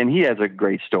 and he has a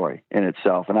great story in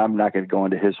itself, and I'm not going to go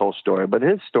into his whole story, but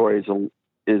his story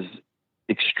is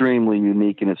extremely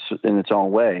unique in its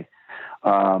own way.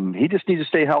 He just needs to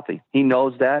stay healthy. He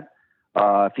knows that.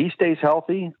 If he stays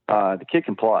healthy, the kid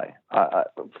can play.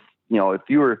 If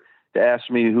you were to ask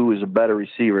me who is a better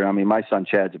receiver, I mean, my son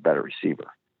Chad's a better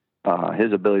receiver.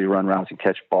 His ability to run routes and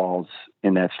catch balls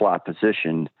in that slot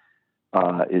position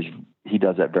he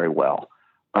does that very well.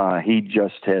 He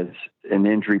just has an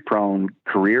injury-prone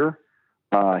career.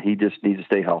 He just needs to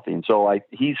stay healthy, and so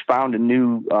he's found a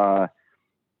new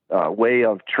way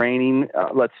of training.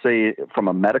 Let's say from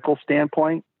a medical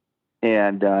standpoint,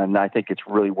 and I think it's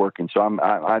really working. So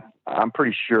I'm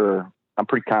pretty sure, I'm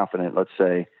pretty confident. Let's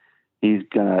say he's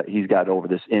got over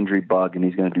this injury bug, and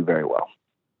he's going to do very well.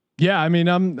 Yeah, I mean,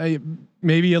 I'm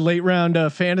maybe a late round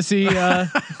fantasy.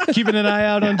 Keeping an eye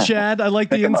out on Chad. I like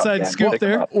the inside scoop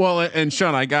there. Well, and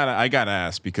Sean, I gotta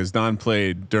ask, because Don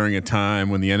played during a time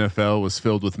when the NFL was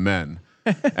filled with men,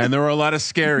 and there were a lot of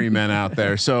scary men out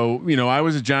there. So I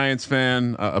was a Giants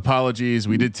fan. Apologies,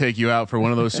 we did take you out for one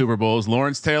of those Super Bowls.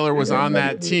 Lawrence Taylor was on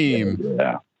that team.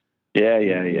 Yeah.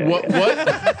 What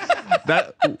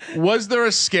that was there a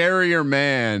scarier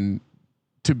man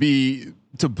to be?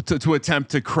 To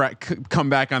attempt to come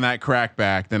back on that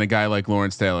crackback than a guy like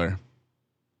Lawrence Taylor.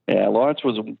 Yeah, Lawrence.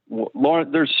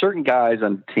 There's certain guys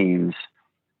on teams,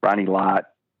 Ronnie Lott,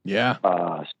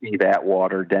 Steve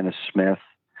Atwater, Dennis Smith.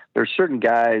 There's certain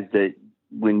guys that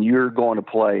when you're going to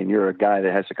play and you're a guy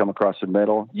that has to come across the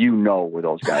middle, where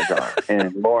those guys are.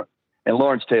 and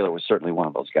Lawrence Taylor was certainly one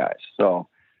of those guys. So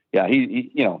yeah,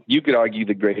 he you could argue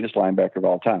the greatest linebacker of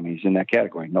all time. He's in that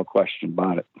category, no question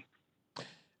about it.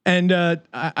 And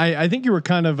I think you were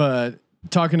kind of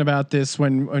talking about this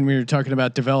when we were talking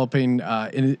about developing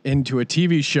into a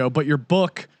TV show. But your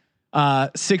book,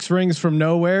 6 Rings from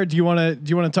Nowhere. Do you want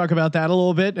to talk about that a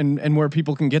little bit and where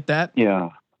people can get that? Yeah,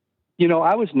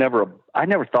 I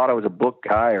never thought I was a book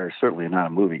guy, or certainly not a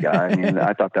movie guy. I mean,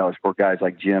 I thought that was for guys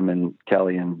like Jim and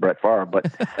Kelly and Brett Favre.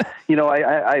 But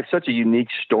I have such a unique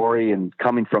story, and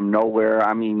coming from nowhere.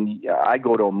 I mean, I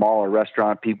go to a mall or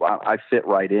restaurant, people, I fit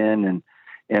right in,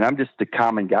 and I'm just the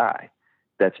common guy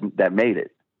that made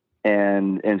it.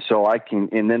 And so I can,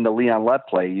 and then the Leon Lett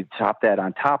play, you top that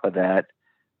on top of that,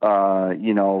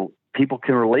 people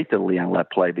can relate to Leon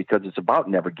Let Play because it's about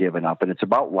never giving up, and it's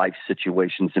about life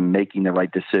situations and making the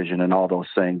right decision and all those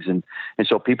things. And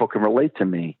so people can relate to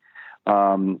me.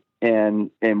 And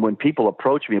when people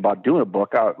approach me about doing a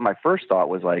book, my first thought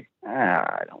was like,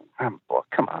 I don't have a book.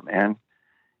 Come on, man.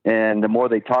 And the more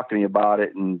they talk to me about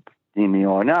it, and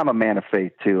now I'm a man of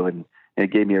faith too. And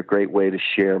it gave me a great way to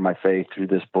share my faith through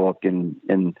this book and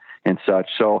such.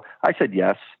 So I said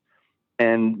yes.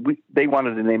 And they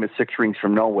wanted to name it 6 Rings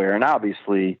from Nowhere. And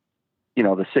obviously,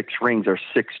 the 6 rings are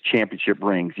 6 championship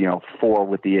rings, 4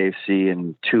 with the AFC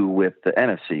and 2 with the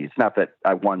NFC. It's not that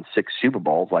I won 6 Super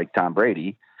Bowls like Tom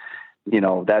Brady.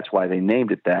 That's why they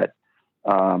named it that.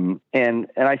 And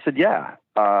I said, yeah.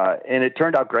 And it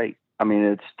turned out great. I mean,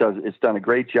 it's done a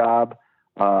great job.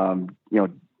 If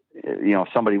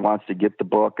somebody wants to get the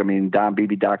book, I mean,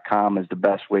 DonBeebe.com is the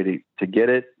best way to get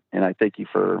it. And I thank you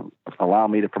for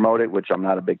allowing me to promote it, which I'm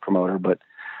not a big promoter, but,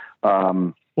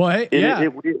 well, hey, yeah,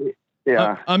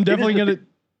 I'm definitely going to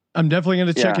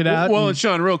check it out. Well, and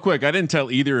Sean, real quick, I didn't tell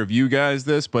either of you guys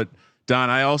this, but Don,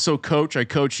 I also coach. I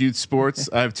coach youth sports.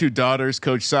 I have 2 daughters,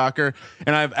 coach soccer,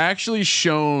 and I've actually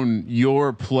shown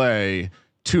your play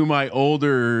to my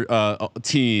older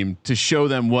team to show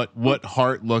them what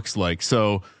heart looks like.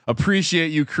 So appreciate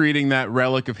you creating that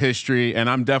relic of history, and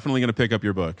I'm definitely going to pick up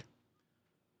your book.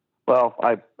 Well,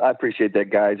 I appreciate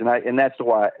that, guys, and that's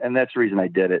the reason I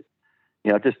did it.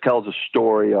 It just tells a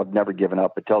story of never giving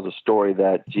up. It tells a story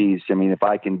that, geez, I mean, if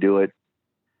I can do it,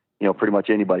 pretty much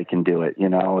anybody can do it.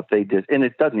 If they did, and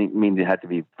it doesn't mean it have to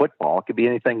be football. It could be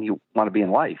anything you want to be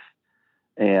in life.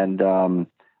 And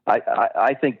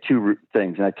I think 2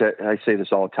 things, and I say this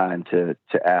all the time to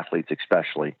athletes,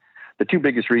 especially the 2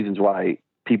 biggest reasons why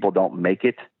people don't make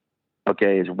it.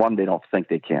 Okay, is 1, they don't think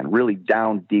they can. Really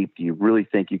down deep, do you really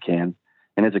think you can?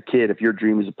 And as a kid, if your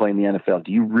dream is to play in the NFL,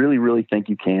 do you really, really think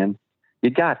you can?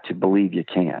 You got to believe you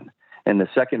can. And the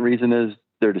second reason is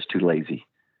they're just too lazy.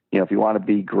 If you want to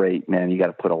be great, man, you got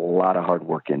to put a lot of hard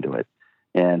work into it.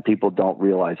 And people don't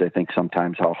realize, I think,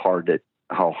 sometimes how hard of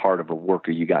a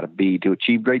worker you got to be to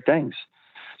achieve great things.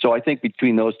 So I think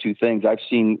between those 2 things, I've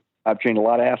trained a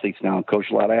lot of athletes now and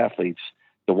coached a lot of athletes.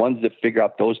 The ones that figure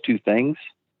out those 2 things,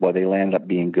 well, they land up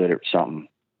being good at something.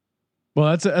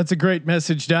 Well, that's a great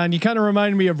message, Don. You kind of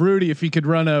reminded me of Rudy if he could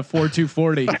run a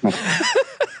 4.240.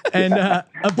 And well,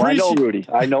 I know Rudy.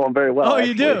 I know him very well. Oh,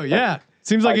 you do? Yeah.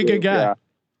 Seems like a good guy. Yeah.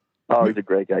 Oh, he's a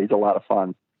great guy. He's a lot of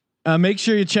fun. Make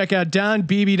sure you check out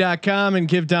DonBeebe.com and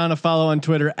give Don a follow on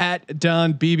Twitter at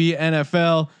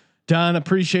DonBeebeNFL. Don,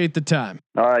 appreciate the time.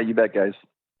 All right, you bet, guys.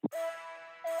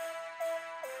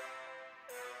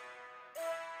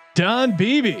 Don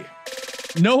Beebe.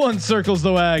 No one circles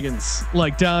the wagons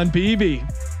like Don Beebe.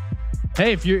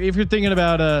 Hey, if you're thinking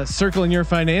about circling your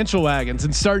financial wagons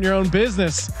and starting your own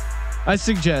business, I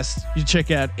suggest you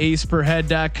check out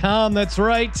aceperhead.com. That's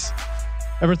right.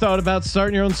 Ever thought about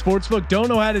starting your own sportsbook? Don't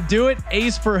know how to do it?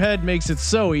 Ace Per Head makes it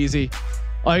so easy.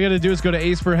 All you got to do is go to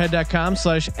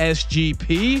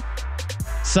aceperhead.com/SGP.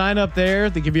 Sign up there.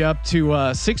 They give you up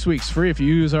to 6 weeks free if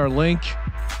you use our link.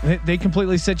 They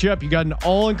completely set you up. You got an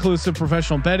all-inclusive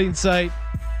professional betting site.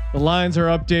 The lines are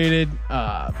updated.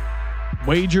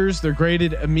 Wagers, they're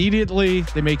graded immediately.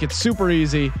 They make it super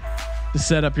easy to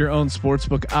set up your own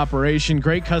sportsbook operation.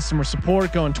 Great customer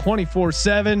support going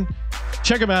 24/7.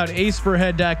 Check them out,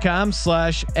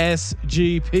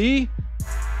 aceperhead.com/SGP.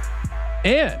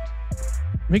 And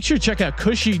make sure you check out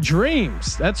Cushy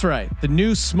Dreams. That's right. The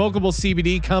new smokable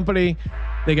CBD company.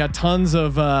 They got tons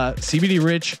of CBD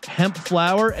rich hemp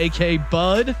flower, aka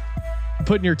bud.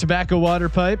 Put in your tobacco water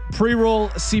pipe. Pre-roll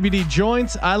CBD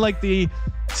joints. I like the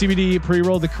CBD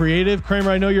pre-roll, the creative. Kramer,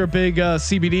 I know you're a big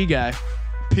CBD guy.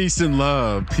 Peace and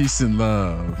love. Peace and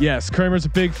love. Yes, Kramer's a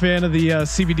big fan of the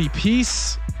CBD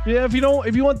piece. Yeah, if you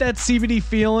want that CBD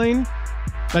feeling,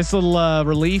 nice little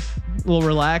relief, a little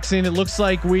relaxing. It looks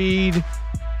like weed,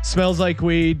 smells like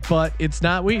weed, but it's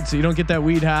not weed, so you don't get that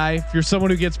weed high. If you're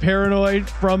someone who gets paranoid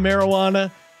from marijuana,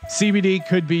 CBD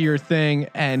could be your thing.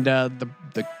 And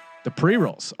the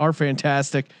pre-rolls are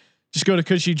fantastic. Just go to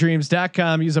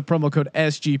cushydreams.com, use a promo code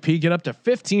SGP, get up to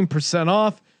 15%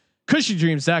 off.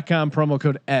 cushydreams.com, promo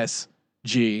code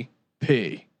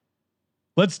SGP.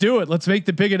 Let's do it. Let's make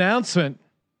the big announcement.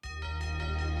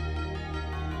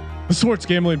 The Sports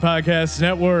Gambling Podcast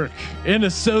Network, in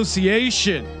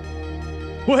association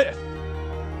with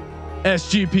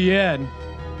SGPN,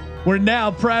 we're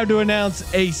now proud to announce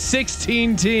a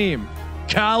 16-team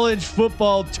college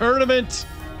football tournament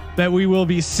that we will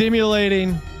be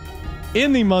simulating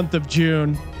in the month of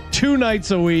June, 2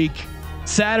 nights a week,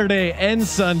 Saturday and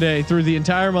Sunday through the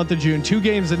entire month of June, 2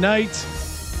 games a night.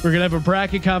 We're gonna have a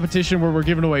bracket competition where we're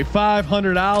giving away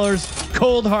 $500,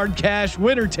 cold hard cash,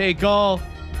 winner take all.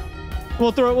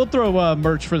 We'll throw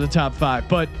merch for the top 5,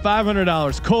 but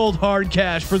 $500 cold hard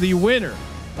cash for the winner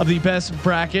of the best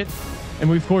bracket. And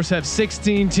we of course have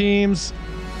 16 teams.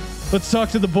 Let's talk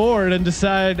to the board and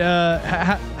decide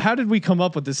how did we come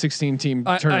up with the 16 team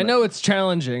tournament? I know it's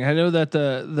challenging. I know that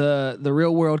the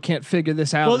real world can't figure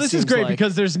this out. Well, this is great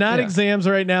because there's not exams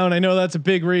right now, and I know that's a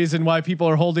big reason why people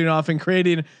are holding off and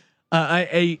creating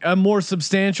a more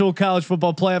substantial college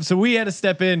football playoff. So we had to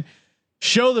step in,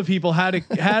 show the people how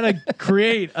to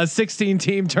create a 16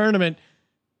 team tournament.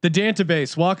 The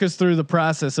database, walk us through the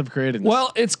process of creating this.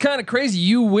 Well, it's kind of crazy.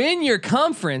 You win your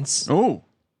conference. Oh.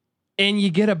 And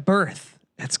you get a berth.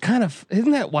 It's kind of,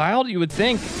 isn't that wild? You would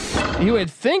think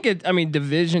it. I mean,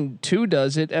 Division 2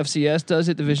 does it. FCS does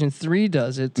it. Division 3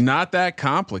 does it. Not that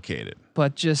complicated.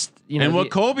 But just, and what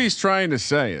Colby's trying to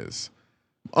say is,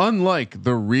 unlike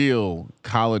the real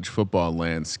college football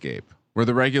landscape, where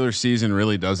the regular season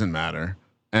really doesn't matter,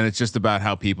 and it's just about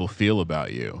how people feel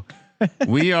about you.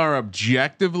 We are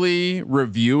objectively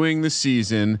reviewing the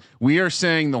season. We are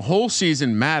saying the whole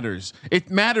season matters.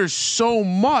 It matters so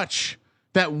much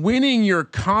that winning your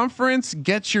conference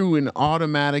gets you an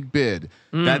automatic bid.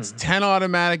 That's 10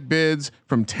 automatic bids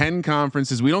from 10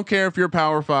 conferences. We don't care if you're a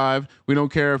Power 5. We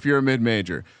don't care if you're a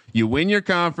mid-major. You win your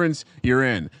conference, you're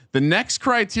in. The next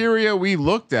criteria we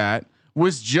looked at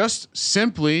was just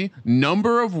simply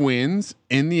number of wins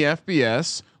in the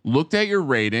FBS, looked at your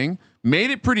rating,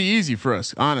 made it pretty easy for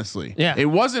us, honestly. Yeah. It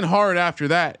wasn't hard after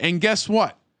that. And guess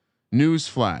what?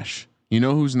 Newsflash. You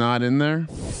know who's not in there?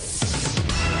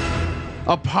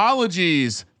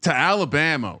 Apologies to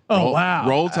Alabama. Oh, wow.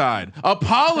 Roll Tide.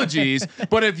 Apologies.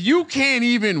 But if you can't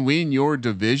even win your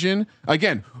division,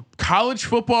 again, college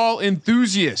football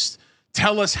enthusiasts,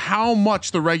 tell us how much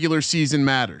the regular season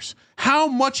matters. How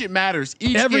much it matters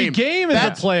each Every game is a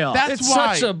playoff. It's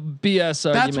why, such a BS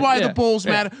argument. That's why the bowls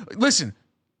matter. Listen,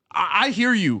 I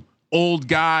hear you, old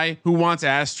guy who wants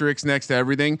asterisks next to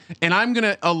everything, and I'm going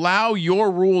to allow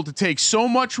your rule to take so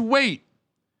much weight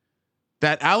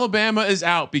that Alabama is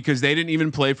out because they didn't even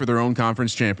play for their own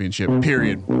conference championship.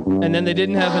 Period. And then they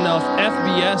didn't have enough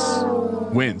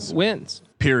FBS wins.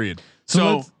 Period.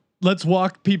 So let's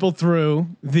walk people through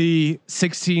the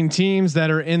 16 teams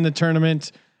that are in the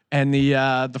tournament and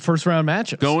the first round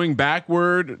matchups. Going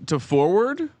backward to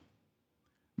forward.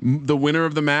 The winner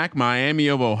of the MAC, Miami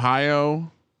of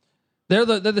Ohio. They're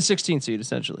the 16 seed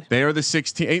essentially. They are the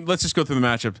 16. Let's just go through the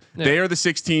matchup. Yeah. They are the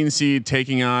 16 seed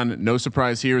taking on, no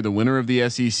surprise here, the winner of the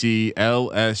SEC,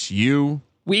 LSU.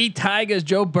 We Tigers,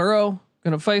 Joe Burrow,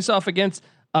 going to face off against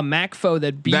a MAC foe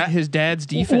that beat his dad's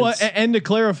defense. Well, and to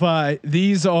clarify,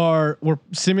 we're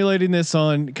simulating this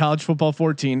on College Football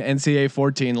 14, NCAA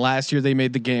 14. Last year they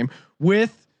made the game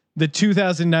with the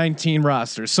 2019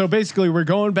 roster. So basically, we're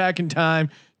going back in time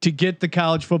to get the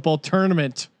college football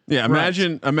tournament. Yeah,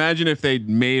 imagine if they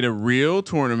made a real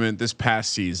tournament this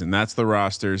past season. That's the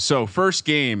rosters. So first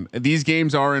game, these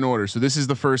games are in order. So this is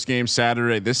the first game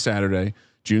this Saturday,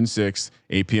 June 6th,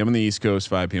 8 p.m. on the East Coast,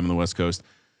 5 p.m. on the West Coast.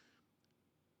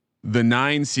 The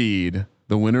 9 seed,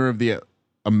 the winner of the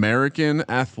American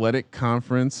Athletic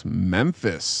Conference,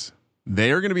 Memphis.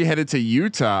 They are going to be headed to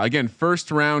Utah. Again,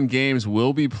 first round games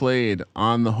will be played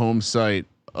on the home site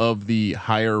of the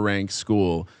higher ranked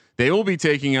school. They will be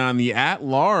taking on the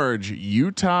at-large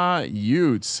Utah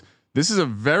Utes. This is a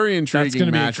very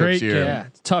intriguing matchup here. Yeah,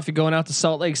 it's tough. You're going out to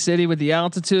Salt Lake City with the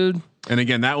altitude. And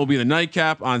again, that will be the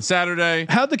nightcap on Saturday.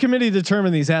 How'd the committee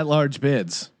determine these at-large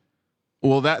bids?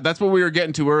 Well, that's what we were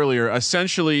getting to earlier.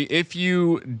 Essentially, if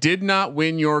you did not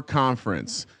win your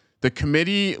conference, the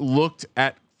committee looked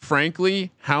at,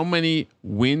 frankly, how many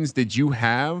wins did you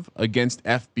have against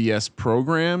FBS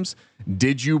programs?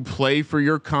 Did you play for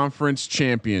your conference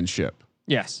championship?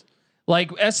 Yes.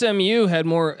 Like SMU had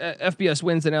more FBS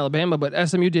wins than Alabama, but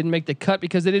SMU didn't make the cut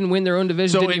because they didn't win their own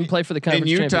division. So didn't even play for the conference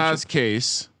championship. In Utah's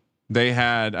case, they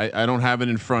had, I don't have it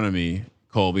in front of me,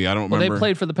 Colby. I don't remember. They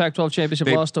played for the Pac-12 championship,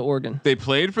 lost to Oregon. They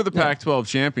played for the Pac-12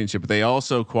 championship, but they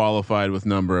also qualified with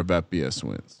number of FBS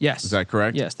wins. Yes. Is that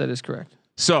correct? Yes, that is correct.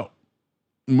 So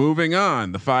moving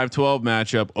on, the 5-12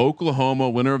 matchup, Oklahoma,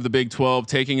 winner of the Big 12,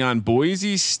 taking on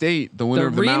Boise State, the winner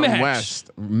of the Mountain West.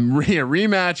 A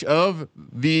rematch of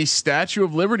the Statue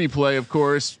of Liberty play, of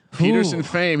course. Peterson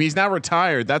fame. He's not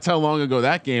retired. That's how long ago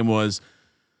that game was.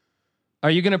 Are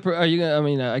you gonna? Are you gonna? I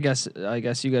mean, I guess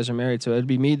you guys are married, so it'd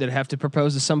be me that have to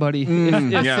propose to somebody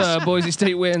if yes. Boise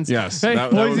State wins. Yes, Hey,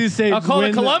 Boise State. I'll call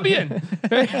it Colombian.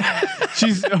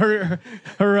 She's her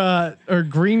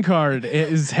green card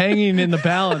is hanging in the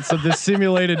balance of this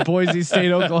simulated Boise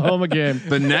State Oklahoma game.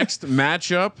 The next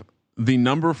matchup, the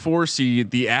number 4 seed,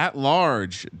 the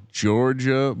at-large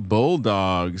Georgia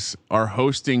Bulldogs are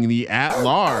hosting the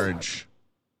at-large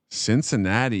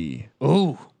Cincinnati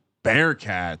Ooh,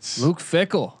 Bearcats. Luke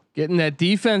Fickell getting that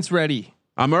defense ready.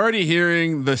 I'm already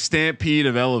hearing the stampede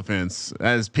of elephants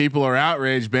as people are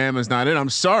outraged. Bama's not in. I'm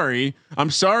sorry.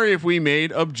 I'm sorry if we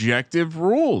made objective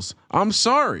rules. I'm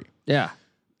sorry. Yeah.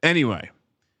 Anyway,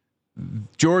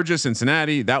 Georgia,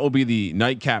 Cincinnati, that will be the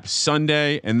nightcap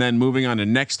Sunday. And then moving on to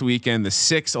next weekend, the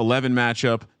 6-11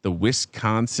 matchup, the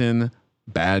Wisconsin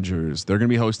Badgers. They're going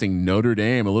to be hosting Notre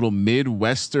Dame, a little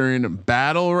Midwestern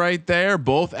battle right there.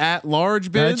 Both at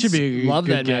large bids. That should be Love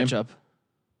good that game. matchup.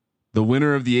 The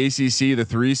winner of the ACC, the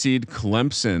 3 seed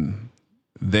Clemson,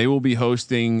 they will be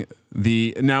hosting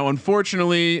the now.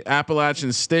 Unfortunately,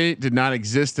 Appalachian State did not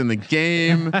exist in the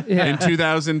game in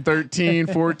 2013,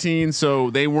 14, so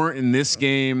they weren't in this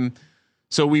game.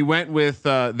 So we went with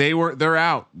they're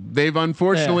out. They've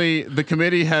unfortunately the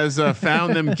committee has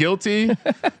found them guilty.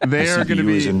 They are going to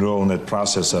be enrolled in that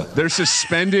processor. They're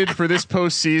suspended for this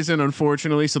postseason,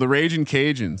 unfortunately. So the Raging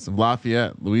Cajuns of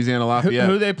Lafayette, Louisiana Lafayette,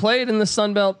 Who they played in the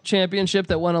Sun Belt Championship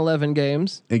that won 11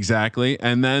 games. exactly.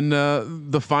 And then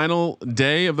the final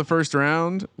day of the first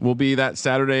round will be that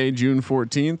Saturday, June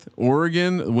 14th.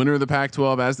 Oregon, winner of the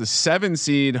Pac-12, as the 7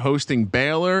 seed, hosting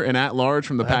Baylor and at large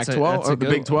from the Pac-12 or the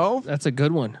Big 12. That's a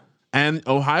good one. And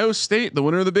Ohio State, the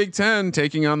winner of the Big 10,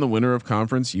 taking on the winner of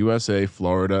Conference USA,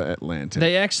 Florida Atlantic.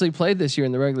 They actually played this year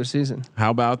in the regular season. How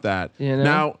about that? You know?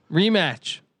 Now,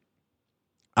 rematch.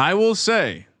 I will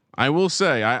say,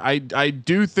 I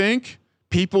do think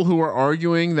people who are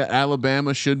arguing that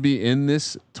Alabama should be in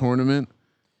this tournament,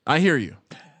 I hear you.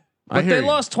 But they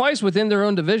lost twice within their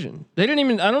own division. They didn't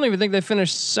even. I don't even think they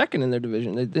finished second in their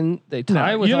division. They didn't. They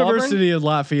tie with University Auburn. of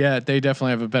Lafayette. They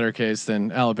definitely have a better case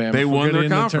than Alabama. They won their in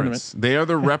conference. They are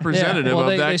the representative well,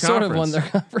 of that they conference. sort of won their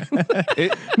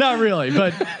conference. Not really,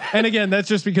 but and again, that's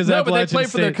just because No, but they Appalachian played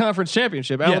for their State- conference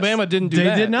championship. Yes, Alabama didn't do they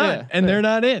that. did not, Yeah. and they're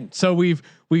not in. So we've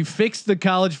fixed the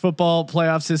college football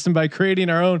playoff system by creating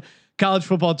our own college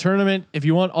football tournament. If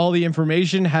you want all the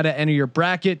information, how to enter your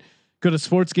bracket, go to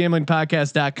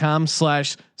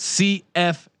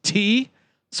sportsgamblingpodcast.com/CFT.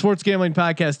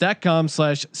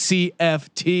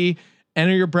 Sportsgamblingpodcast.com/CFT.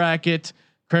 Enter your bracket.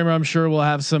 Kramer, I'm sure we'll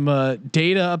have some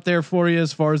data up there for you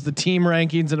as far as the team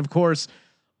rankings, and of course,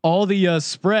 all the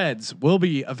spreads will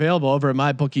be available over at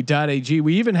mybookie.ag.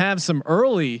 We even have some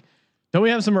early. Don't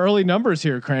we have some early numbers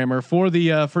here, Kramer, for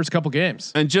the first couple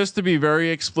games? And just to be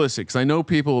very explicit, because I know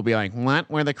people will be like, "What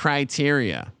were the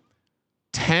criteria?"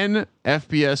 10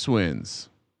 FBS wins.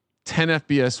 10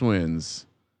 FBS wins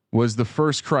was the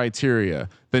first criteria.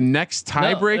 The next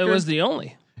tiebreaker No, it was the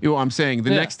only. I'm saying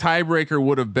the next tiebreaker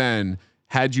would have been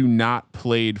had you not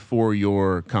played for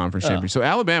your conference championship. So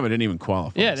Alabama didn't even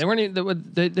qualify. Yeah, they weren't.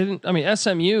 They didn't. I mean,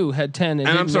 SMU had 10. And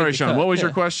I'm sorry, Sean. What was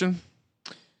your question?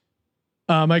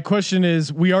 My question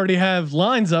is: we already have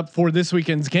lines up for this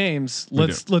weekend's games.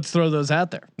 Let's throw those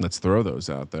out there. Let's throw those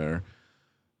out there.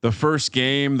 The first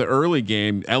game, the early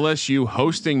game, LSU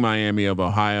hosting Miami of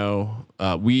Ohio.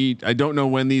 I don't know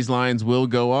when these lines will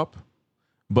go up,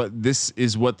 but this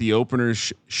is what the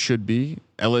openers should be.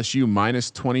 LSU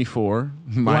 -24.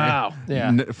 Wow.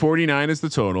 Yeah. 49 is the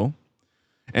total.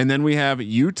 And then we have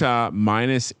Utah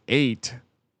 -8.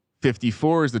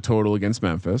 54 is the total against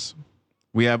Memphis.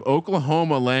 We have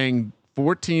Oklahoma laying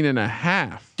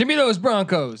 14.5 Give me those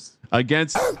Broncos.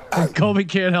 against Colby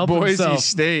can't help Boise himself.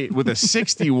 State with a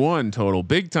 61 total,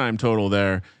 big time total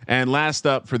there. And last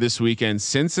up for this weekend,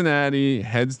 Cincinnati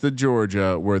heads to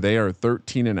Georgia, where they are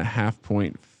 13.5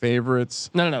 point favorites.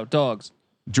 No, dogs.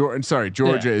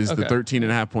 Georgia is the okay.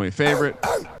 13.5 point favorite.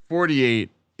 48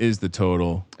 is the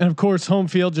total. And of course, home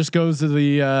field just goes to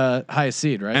the highest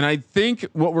seed, right? And I think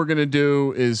what we're gonna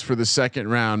do is for the second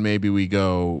round, maybe we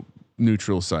go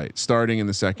neutral site starting in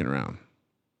the second round.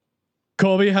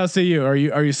 Colby, how say you? Are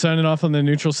you signing off on the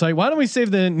neutral site? Why don't we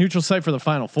save the neutral site for the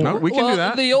final four? No, we can do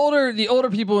that. The older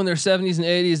people in their 70s and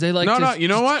 80s, they like you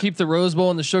know what? keep the Rose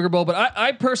Bowl and the Sugar Bowl. But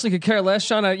I personally could care less,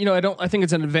 Sean. I think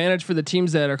it's an advantage for the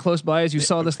teams that are close by. As you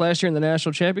saw this last year in the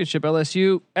national championship,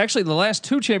 LSU. Actually, the last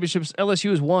 2 championships LSU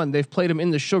has won. They've played them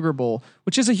in the Sugar Bowl,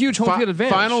 which is a huge home field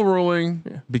advantage. Final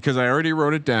ruling, because I already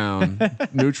wrote it down.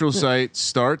 Neutral site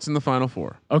starts in the final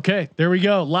 4. Okay, there we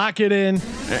go. Lock it in.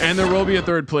 And there will be a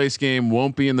third place game.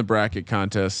 Won't be in the bracket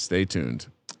contest. Stay tuned.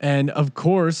 And of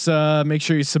course, make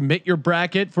sure you submit your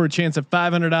bracket for a chance at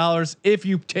 $500 if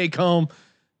you take home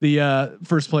the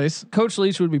first place. Coach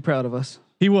Leach would be proud of us.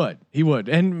 He would,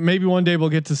 and maybe one day we'll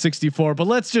get to 64. But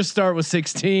let's just start with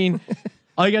 16.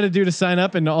 All you got to do to sign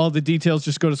up and all the details,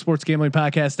 just go to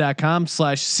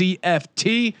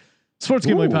sportsgamblingpodcast.com/CFT.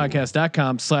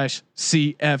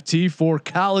 Sportsgamblingpodcast.com/CFT for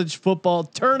college football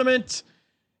tournament.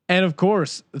 And of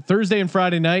course, Thursday and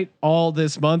Friday night, all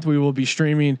this month, we will be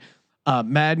streaming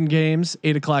Madden games,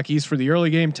 8:00 East for the early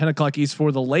game, 10:00 East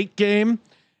for the late game.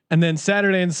 And then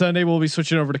Saturday and Sunday, we'll be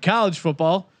switching over to college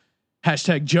football.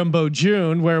 #Jumbo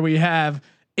June, where we have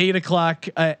 8:00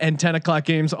 and 10:00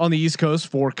 games on the East Coast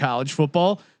for college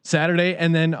football Saturday,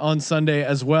 and then on Sunday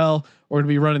as well. We're going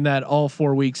to be running that all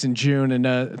 4 weeks in June,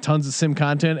 and tons of sim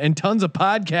content and tons of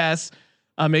podcasts.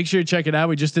 Make sure you check it out.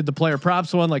 We just did the player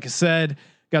props one, like I said.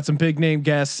 Got some big name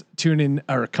guests tuning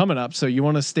or coming up, so you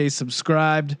want to stay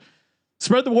subscribed.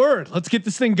 Spread the word. Let's get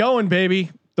this thing going,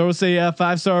 baby. Throw us a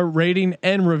 5-star rating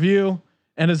and review.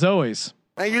 And as always,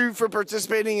 thank you for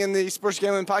participating in the Sports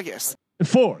Gambling Podcast. And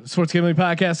for the Sports Gambling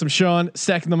Podcast, I'm Sean,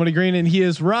 stacking the money green, and he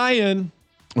is Ryan.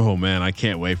 Oh man, I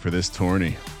can't wait for this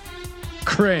tourney.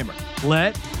 Kramer.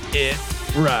 Let it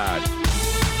ride.